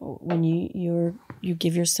when you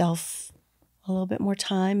give yourself a little bit more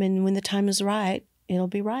time, and when the time is right, it'll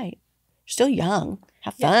be right. You're still young.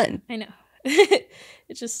 Have fun. I know.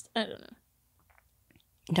 It's just, I don't know.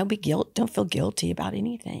 Don't feel guilty about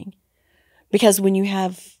anything. Because when you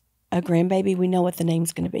have a grandbaby, we know what the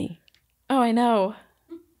name's going to be. Oh, I know.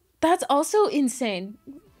 That's also insane.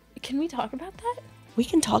 Can we talk about that? We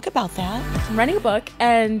can talk about that. I'm writing a book,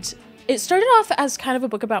 and it started off as kind of a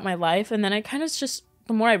book about my life, and then I kind of just,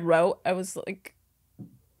 the more I wrote, I was like,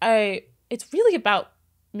 it's really about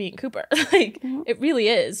me and Cooper. Like, it really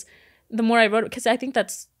is. The more I wrote it, because I think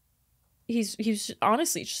he's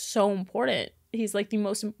honestly so important. He's like the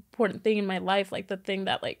most important thing in my life, like the thing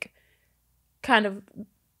that like kind of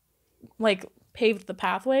like paved the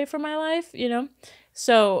pathway for my life,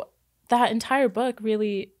 So that entire book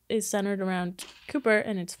really is centered around Cooper,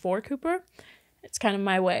 and it's for Cooper. It's kind of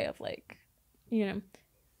my way of like, you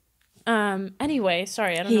know. Anyway,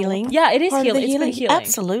 sorry, I don't Healing. know. Yeah, it is Part of the healing. It's been healing.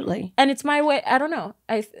 Absolutely. And it's my way. I don't know.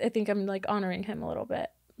 I think I'm like honoring him a little bit.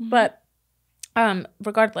 But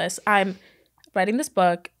regardless, I'm writing this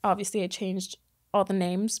book. Obviously, I changed all the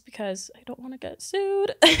names because I don't want to get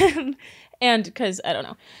sued. And because, I don't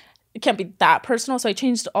know, it can't be that personal. So I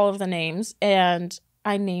changed all of the names and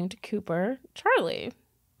I named Cooper Charlie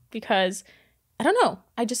because, I don't know.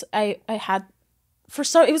 I had,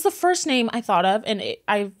 it was the first name I thought of, and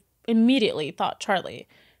I immediately thought Charlie,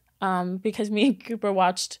 because me and Cooper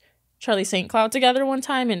watched Charlie St. Cloud together one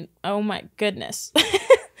time, and oh my goodness,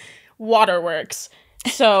 Waterworks.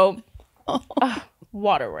 So,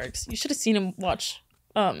 Waterworks. You should have seen him watch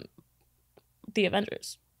The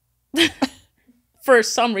Avengers for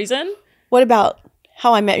some reason. What about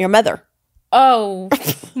How I Met Your Mother? Oh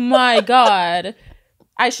my God,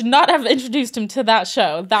 I should not have introduced him to that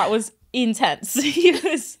show. That was intense.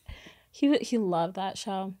 He loved that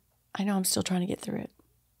show. I know. I'm still trying to get through it.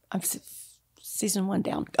 I'm season 1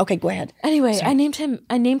 down. Okay, go ahead. Anyway, Sorry. I named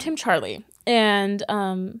him Charlie, and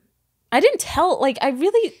I didn't tell. Like,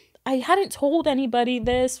 I hadn't told anybody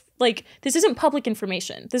this. Like, this isn't public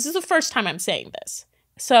information. This is the first time I'm saying this.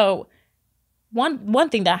 So, one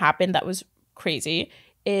thing that happened that was crazy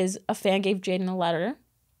is a fan gave Jaden a letter,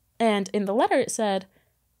 and in the letter it said,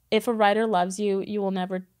 "If a writer loves you, you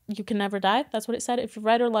can never die." That's what it said. If a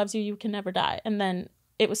writer loves you, you can never die. And then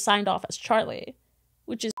it was signed off as Charlie,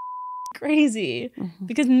 which is crazy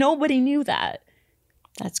because nobody knew that.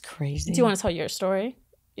 That's crazy. Do you want to tell your story?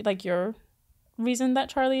 Like your reason that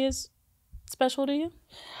Charlie is special to you?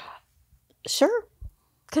 Sure.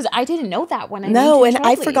 Because I didn't know that when I No, and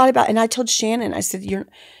Charlie. I forgot about it. And I told Shannon, I said,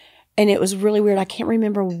 and it was really weird. I can't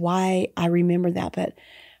remember why I remember that, but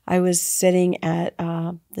I was sitting at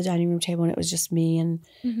the dining room table, and it was just me and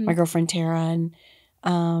my girlfriend Tara,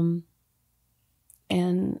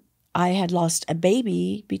 and I had lost a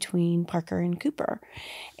baby between Parker and Cooper.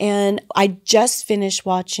 And I just finished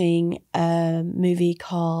watching a movie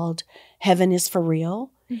called Heaven is for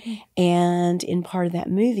Real. And in part of that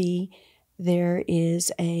movie, there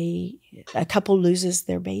is a couple loses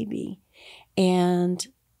their baby, and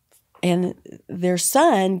their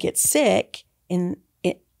son gets sick,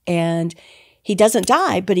 and he doesn't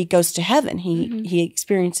die, but he goes to heaven. He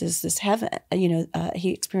experiences this heaven.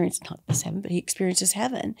 He experiences not this heaven, but he experiences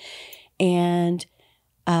heaven, and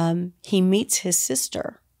he meets his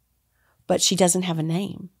sister, but she doesn't have a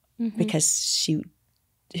name because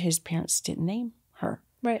his parents didn't name her,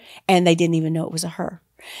 right? And they didn't even know it was a her.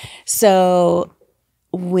 So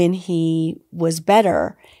when he was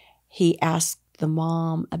better, he asked the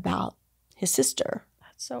mom about his sister.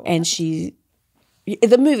 That's so and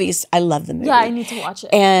the movies, I love the movie. Yeah, I need to watch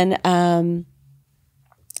it. And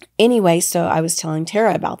anyway, so I was telling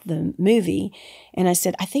Tara about the movie, and I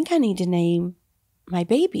said, I think I need to name my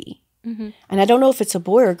baby. And I don't know if it's a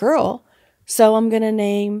boy or girl, so I'm going to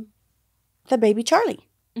name the baby Charlie.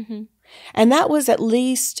 And that was at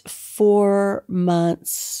least 4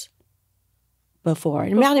 months before.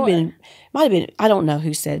 It might have been, I don't know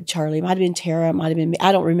who said Charlie. It might have been Tara. It might have been me.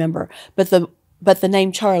 I don't remember. But the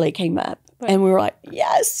name Charlie came up. And we were like,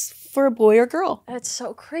 yes, for a boy or girl. That's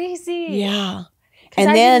so crazy. Yeah.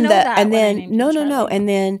 And then no. And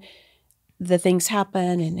then the things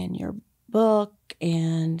happen, and then your book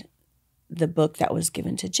and the book that was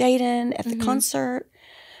given to Jaden at the concert.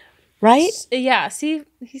 Right? Yeah. See,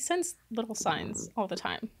 he sends little signs all the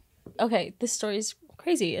time. Okay, this story is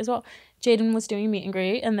crazy as well. Jaden was doing meet and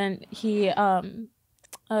greet, and then he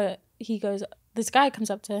goes, this guy comes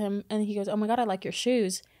up to him, and he goes, "Oh my God, I like your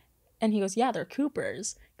shoes." And he goes, "Yeah, they're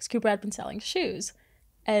Cooper's," because Cooper had been selling shoes.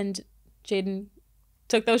 And Jaden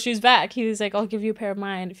took those shoes back. He was like, "I'll give you a pair of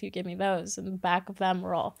mine if you give me those." And the back of them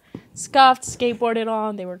were all scuffed, skateboarded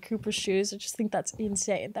on. They were Cooper's shoes. I just think that's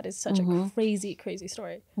insane. That is such a crazy, crazy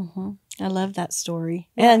story. I love that story.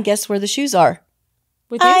 Yeah. And guess where the shoes are?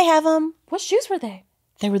 With you? I have them. What shoes were they?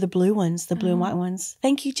 They were the blue ones, the blue and white ones.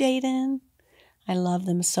 Thank you, Jaden. I love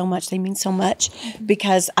them so much. They mean so much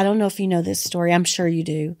because I don't know if you know this story. I'm sure you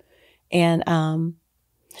do. And,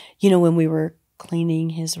 when we were cleaning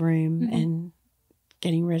his room and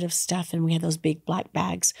getting rid of stuff, and we had those big black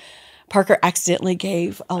bags, Parker accidentally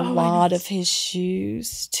gave a lot of his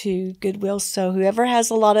shoes to Goodwill. So whoever has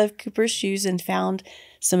a lot of Cooper's shoes and found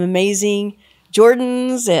some amazing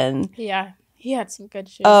Jordans and... Yeah, he had some good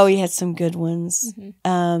shoes. Oh, he had some good ones.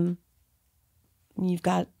 You've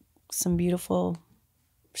got some beautiful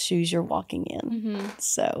shoes you're walking in.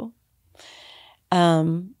 So...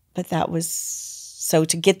 but that was So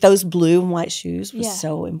to get those blue and white shoes was Yeah.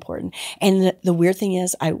 so important. And the weird thing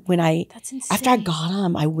is, That's insane. after I got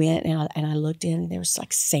them, I went and I looked in, and there was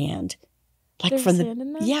like sand, like There's from the sand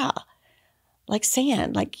in them? yeah, like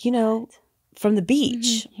sand, like from the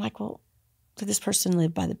beach. I'm like, well, did this person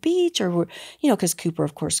live by the beach, or because Cooper,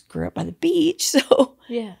 of course, grew up by the beach, so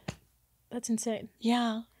Yeah, that's insane.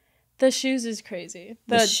 yeah. The shoes is crazy.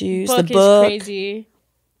 The shoes, book the book is crazy.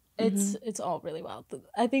 It's all really wild.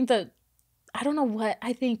 I think that I don't know what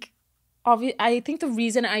I think. I think the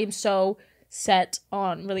reason I am so set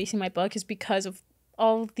on releasing my book is because of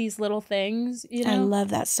all of these little things. I love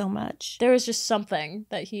that so much. There is just something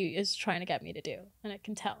that he is trying to get me to do, and I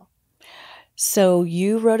can tell. So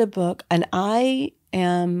you wrote a book, and I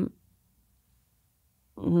am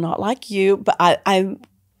not like you, but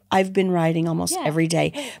I've been writing almost every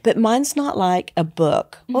day. But mine's not like a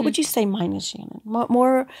book. What would you say mine is, Shannon?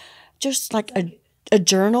 More just like a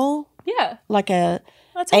journal? Yeah. Like a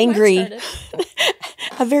That's how angry, mine started.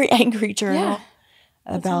 a very angry journal. Yeah.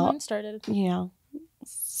 That's how about mine started. Yeah.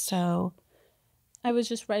 So I was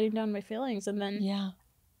just writing down my feelings, and then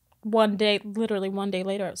literally one day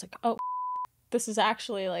later, I was like, oh, this is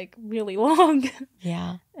actually like really long.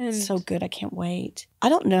 Yeah. And so good. I can't wait. I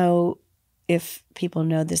don't know if people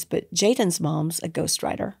know this, but Jaden's mom's a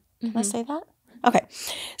ghostwriter. Can I say that? Okay.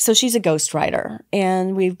 So she's a ghostwriter,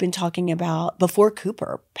 and we've been talking about, before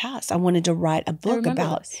Cooper passed, I wanted to write a book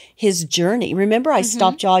about his journey. Remember, I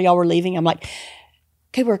stopped y'all were leaving. I'm like,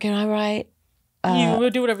 Cooper, can I write? You will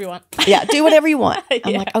do whatever you want. Yeah, do whatever you want.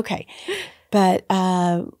 I'm like, okay. But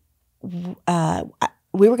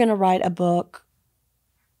we were going to write a book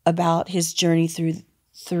about his journey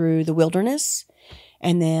through the wilderness,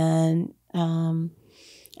 and then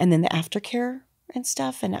the aftercare and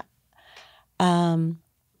stuff. And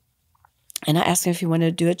I asked him if he wanted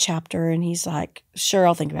to do a chapter, and he's like, sure,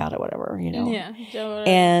 I'll think about it, whatever, Yeah.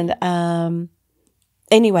 And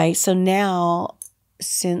anyway, so now,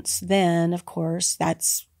 since then, of course,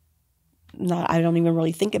 that's not, I don't even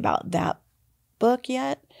really think about that book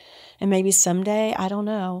yet. And maybe someday, I don't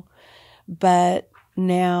know. But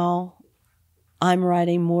now I'm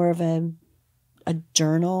writing more of a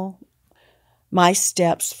journal, my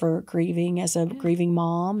steps for grieving as a grieving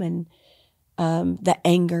mom, and the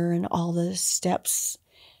anger and all the steps.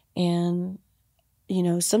 And,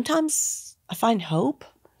 sometimes I find hope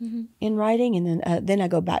in writing, and then I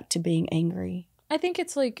go back to being angry. I think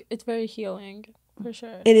it's very healing, for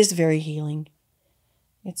sure. It is very healing.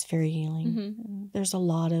 It's very healing. There's a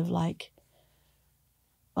lot of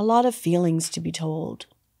feelings to be told.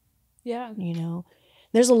 Yeah.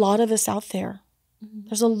 There's a lot of us out there.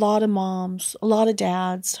 There's a lot of moms, a lot of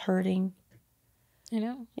dads hurting. I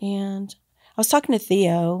know. And I was talking to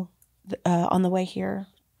Theo on the way here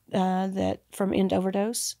that from End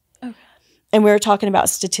Overdose. Okay. And we were talking about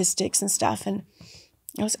statistics and stuff. And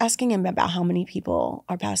I was asking him about how many people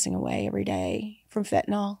are passing away every day from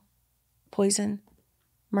fentanyl, poison,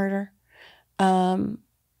 murder.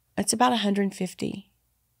 It's about 150.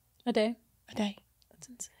 A day? A day. That's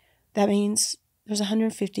insane. That means there's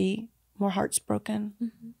 150 more hearts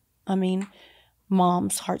broken. I mean,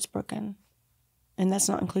 moms' hearts broken. And that's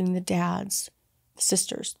not including the dads, the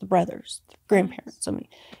sisters, the brothers, the grandparents. I mean,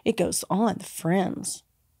 it goes on, the friends.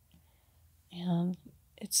 And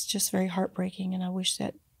it's just very heartbreaking, and I wish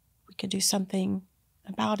that we could do something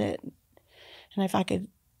about it. And if I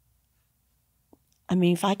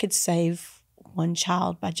could save one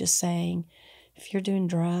child by just saying, if you're doing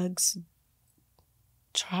drugs,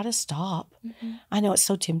 try to stop. I know it's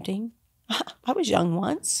so tempting. I was young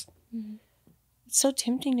once. It's so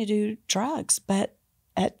tempting to do drugs, but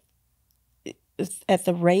at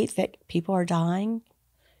the rate that people are dying,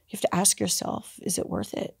 you have to ask yourself, is it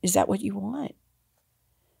worth it? Is that what you want?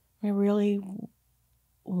 I really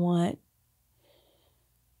want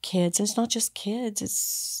kids. And it's not just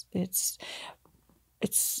kids.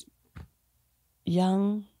 It's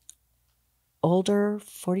young, older,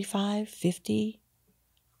 45, 50.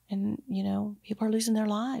 And, people are losing their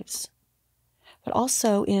lives. But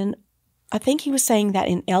also I think he was saying that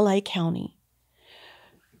in LA County,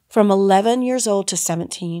 from 11 years old to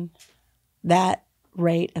 17, that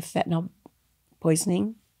rate of fentanyl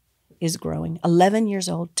poisoning is growing. 11 years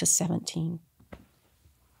old to 17.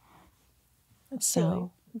 That's really,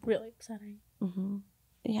 really exciting.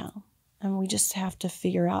 Yeah. And we just have to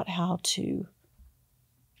figure out how to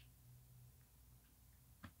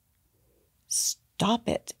stop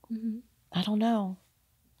it. I don't know.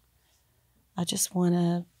 I just want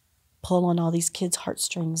to pull on all these kids'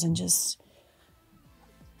 heartstrings and just...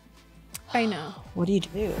 I know. What do you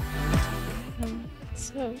do?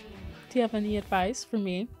 So, do you have any advice for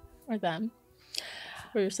me or them?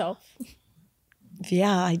 for yourself?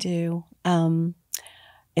 Yeah, I do.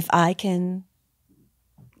 If I can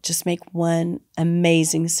just make one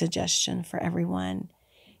amazing suggestion for everyone,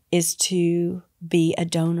 is to be a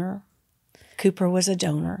donor. Cooper was a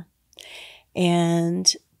donor.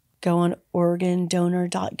 And go on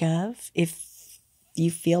organdonor.gov if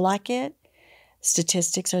you feel like it.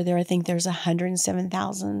 Statistics are there. I think there's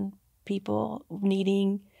 107,000 people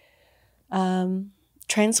needing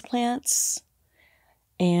transplants.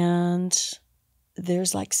 And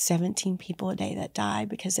there's like 17 people a day that die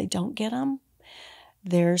because they don't get them.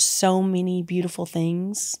 There's so many beautiful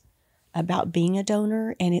things about being a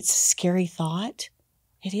donor, and it's a scary thought.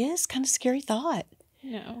 It is kind of a scary thought.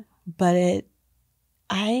 Yeah. But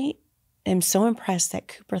I am so impressed that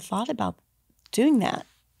Cooper thought about doing that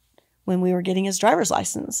when we were getting his driver's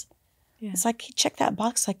license. Yeah. It's like he checked that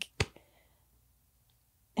box, like,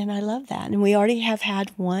 and I love that. And we already have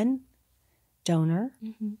had one donor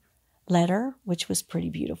letter, which was pretty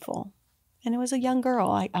beautiful. And it was a young girl,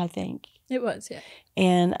 I think. It was, yeah.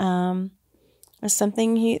 And it's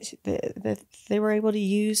something that they were able to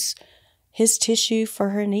use his tissue for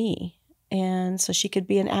her knee, and so she could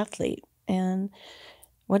be an athlete. And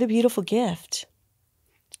what a beautiful gift.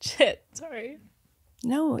 Shit, sorry.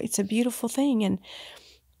 No, it's a beautiful thing. And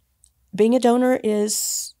being a donor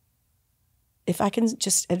is, if I can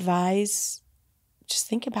just advise, just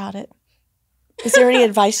think about it. Is there any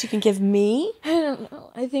advice you can give me? I don't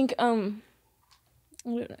know. I think, I don't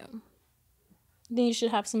know. I think you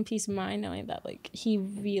should have some peace of mind knowing that, like, he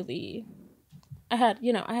really, I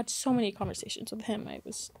had so many conversations with him.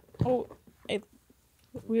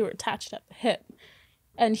 We were attached at the hip.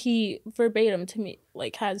 And he verbatim to me,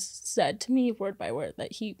 like, has said to me word by word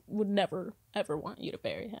that he would never, ever want you to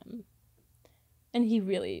bury him. And he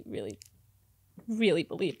really, really, really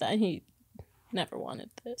believed that. And he never wanted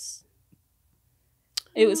this.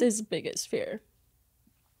 It was his biggest fear.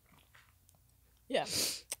 Yeah.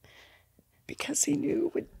 Because he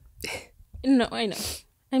knew. No, I know.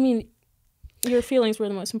 I mean, your feelings were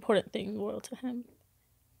the most important thing in the world to him.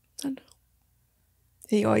 I know.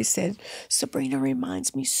 He always said, Sabrina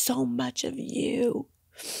reminds me so much of you.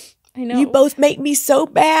 I know. You both make me so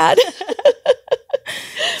bad.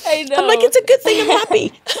 I know. I'm like, it's a good thing I'm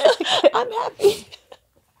happy. I'm happy.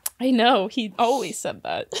 I know. He always said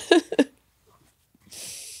that.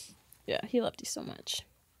 Yeah, he loved you so much.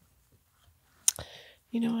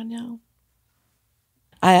 I know.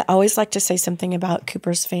 I always like to say something about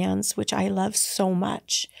Cooper's fans, which I love so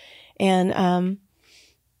much. And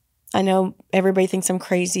I know everybody thinks I'm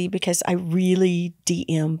crazy because I really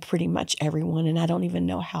DM pretty much everyone, and I don't even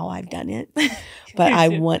know how I've done it. But I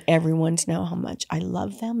want everyone to know how much I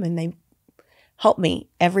love them, and they help me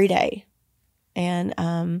every day.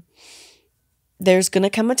 And there's going to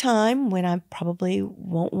come a time when I probably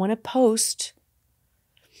won't want to post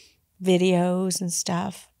videos and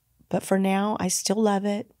stuff. But for now, I still love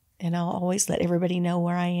it, and I'll always let everybody know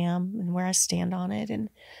where I am and where I stand on it. And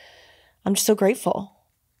I'm just so grateful.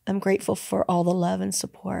 I'm grateful for all the love and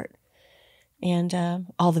support and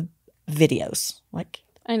all the videos. Like,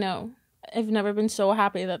 I know. I've never been so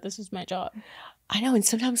happy that this is my job. I know, and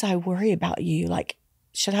sometimes I worry about you. Like,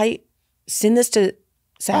 should I send this to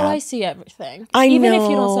Sal? Oh, I see everything. Even if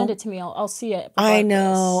you don't send it to me, I'll see it. I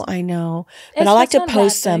know. But I like to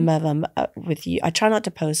post some of them with you. I try not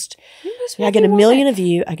to post. I get a million of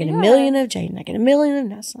you. I get a million of Jaden. I get a million of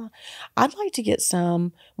Nessa. I'd like to get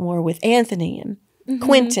some more with Anthony and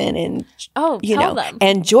Quentin and them.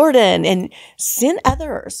 And Jordan, and send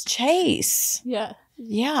others. Chase. Yeah.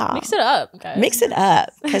 Mix it up, guys. Mix it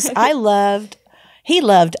up, because he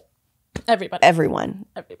loved everyone.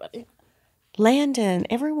 Everybody. Landon,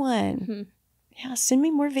 everyone. Yeah, send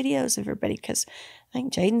me more videos of everybody, because I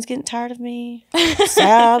think Jaden's getting tired of me.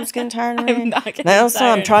 Sab's getting tired of me. I'm not getting tired.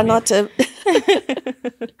 I'm trying not to.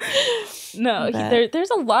 No, there's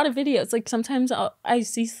a lot of videos. Like, sometimes I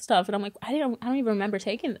see stuff and I'm like, I don't even remember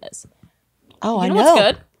taking this. Oh, I know. What's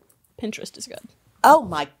good? Pinterest is good. Oh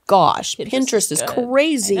my gosh, Pinterest is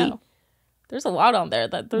crazy. I know. There's a lot on there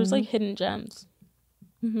there's like hidden gems.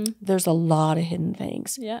 There's a lot of hidden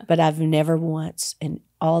things. Yeah. But I've never once, in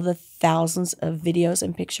all the thousands of videos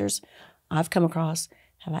and pictures I've come across,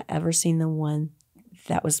 have I ever seen the one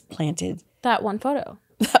that was planted. That one photo.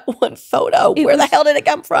 Where the hell did it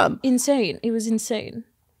come from? Insane. It was insane.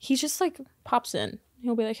 He just like pops in.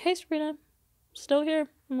 He'll be like, "Hey, Sabrina, still here?"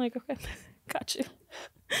 I'm like, "Okay, got you.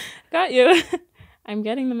 Got you." I'm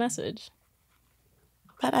getting the message.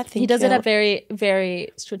 But I think he does it at very,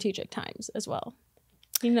 very strategic times as well.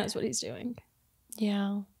 He knows what he's doing.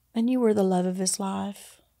 Yeah. And you were the love of his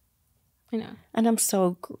life. I know. And I'm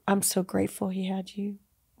so grateful he had you.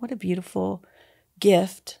 what a beautiful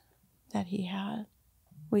gift that he had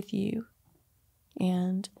with you.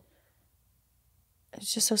 And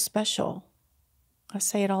it's just so special. I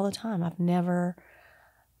say it all the time.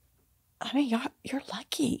 You're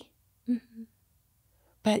lucky. Mm-hmm.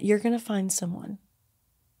 But you're going to find someone.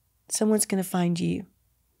 Someone's going to find you.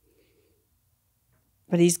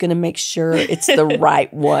 But he's going to make sure it's the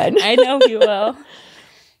right one. I know he will.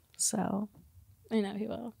 So. I know he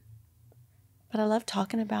will. But I love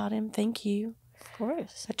talking about him. Thank you. Of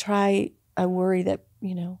course. I worry that,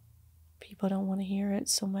 people don't want to hear it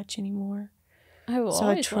so much anymore. I will so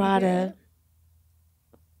always I try to,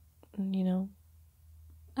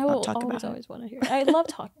 I will always want to hear it. I love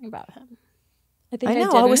talking about him.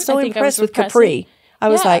 I was so impressed with Capri. I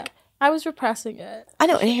was like, I was repressing it. I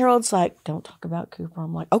know. And Harold's like, don't talk about Cooper.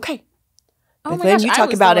 I'm like, okay. Oh but my then gosh, you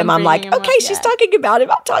talk about him, I'm like, okay, she's talking about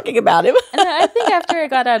him. I'm talking about him. And I think after I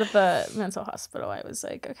got out of the mental hospital, I was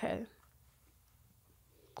like, okay,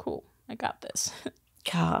 cool. I got this.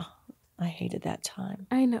 God, I hated that time.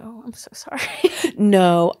 I know. I'm so sorry.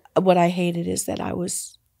 No, what I hated is that I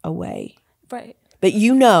was away. Right. But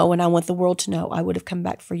and I want the world to know, I would have come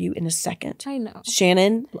back for you in a second. I know.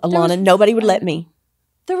 Shannon, Alana, nobody would let me.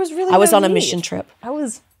 There was really I was on a mission trip. I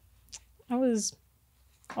was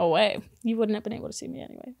away. You wouldn't have been able to see me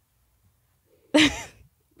anyway.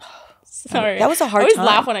 Sorry. That was a hard time. I always time.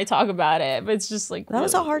 laugh when I talk about it, but it's just like... That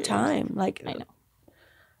was a hard time. Like, I know.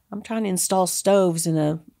 I'm trying to install stoves in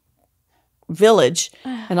a village,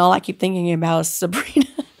 and all I keep thinking about is Sabrina.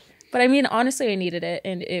 But I mean, honestly, I needed it,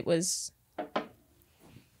 and it was...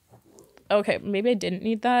 Okay, maybe I didn't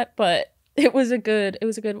need that, but it was a good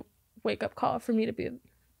wake-up call for me to be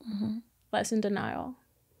less in denial.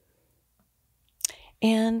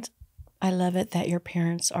 And I love it that your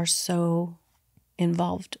parents are so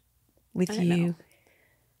involved with you.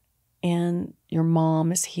 And your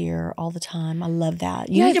mom is here all the time. I love that.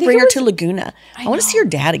 You need to bring her to Laguna. I want to see your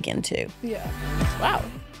dad again, too. Yeah. Wow.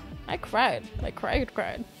 I cried. I cried. I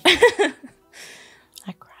cried a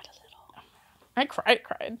little. I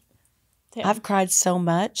cried. Damn. I've cried so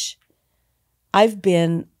much. I've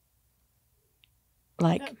been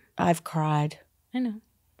like, I've cried. I know.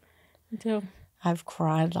 Me too. I've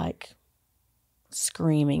cried like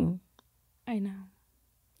screaming. I know.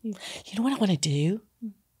 You know what I want to do?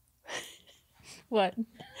 What?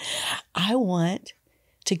 I want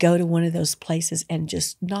to go to one of those places and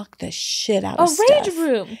just knock the shit out of stuff. A rage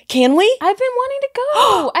room. Can we? I've been wanting to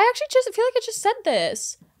go. I actually just feel like I just said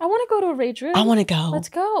this. I want to go to a rage room. I want to go. Let's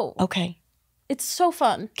go. Okay. It's so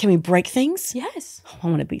fun. Can we break things? Yes. I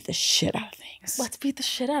want to beat the shit out of things. Let's beat the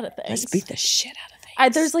shit out of things. Let's beat the shit out of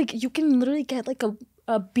things. There's like, you can literally get like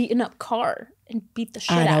a beaten up car and beat the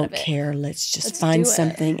shit out of it. I don't care. Let's just find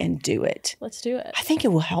something and do it. Let's do it. I think it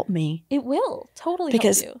will help me. It will totally help you.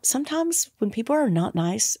 Because sometimes when people are not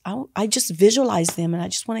nice, I just visualize them and I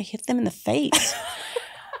just want to hit them in the face.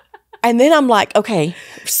 And then I'm like, okay,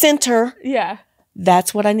 center. Yeah.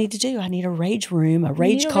 That's what I need to do. I need a rage room, a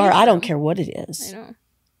rage car. I don't care what it is. I know.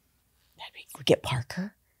 Get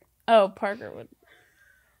Parker. Oh, Parker would.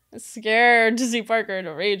 I'm scared to see Parker in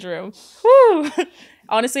a rage room. Woo!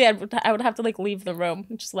 Honestly, I would have to like leave the room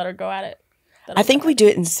and just let her go at it. I think we do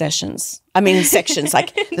it in sessions. I mean, in sections,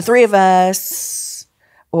 like the three of us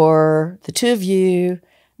or the two of you.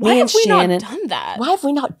 Why have we Shannon. not done that? Why have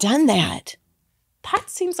we not done that?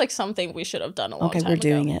 That seems like something we should have done a long time ago. Okay, we're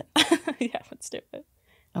doing it. Yeah, let's do it.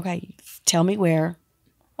 Okay, tell me where.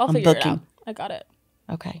 I'll figure it out. I got it.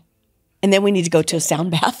 Okay. And then we need to go to a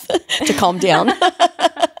sound bath to calm down.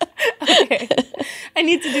 Okay. I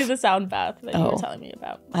need to do the sound bath that you were telling me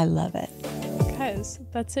about. I love it. Guys,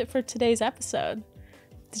 that's it for today's episode.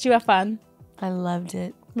 Did you have fun? I loved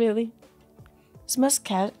it. Really? It's the most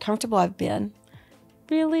comfortable I've been.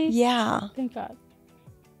 Really? Yeah. Thank God.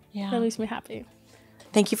 Yeah. That makes me happy.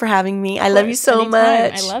 Thank you for having me. I love you so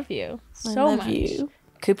much. I love you so much. I love you.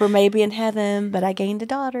 Cooper may be in heaven, but I gained a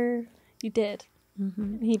daughter. You did.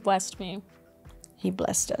 Mm-hmm. He blessed me. He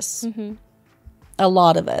blessed us. Mm-hmm. A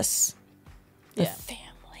lot of us. The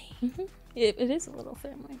family. Mm-hmm. It is a little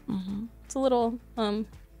family. Mm-hmm. It's a little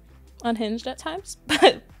unhinged at times,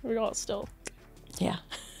 but we're all still. Yeah.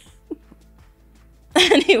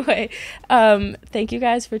 Anyway, thank you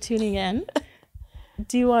guys for tuning in.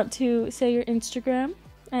 Do you want to say your Instagram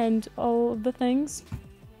and all of the things?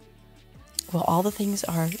 Well, all the things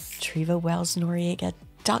are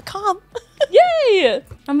TrevaWellsNoriega.com. Yay!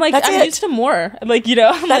 I'm used to more. I'm like,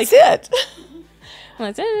 That's it. I'm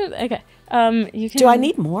like, okay. You can. Do I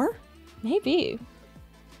need more? Maybe.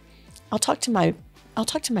 I'll talk to my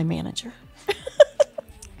manager.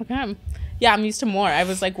 Okay. Yeah, I'm used to more. I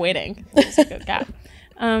was like waiting. It's a good gap.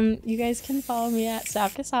 You guys can follow me at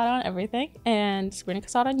Sab Queseda on everything and Sabrina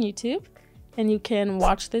Queseda on YouTube. And you can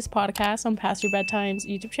watch this podcast on Past Your Bedtime's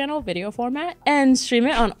YouTube channel, video format, and stream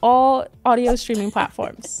it on all audio streaming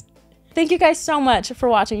platforms. Thank you guys so much for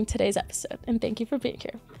watching today's episode, and thank you for being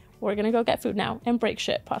here. We're gonna go get food now and break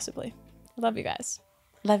shit, possibly. Love you guys.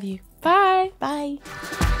 Love you. Bye. Bye.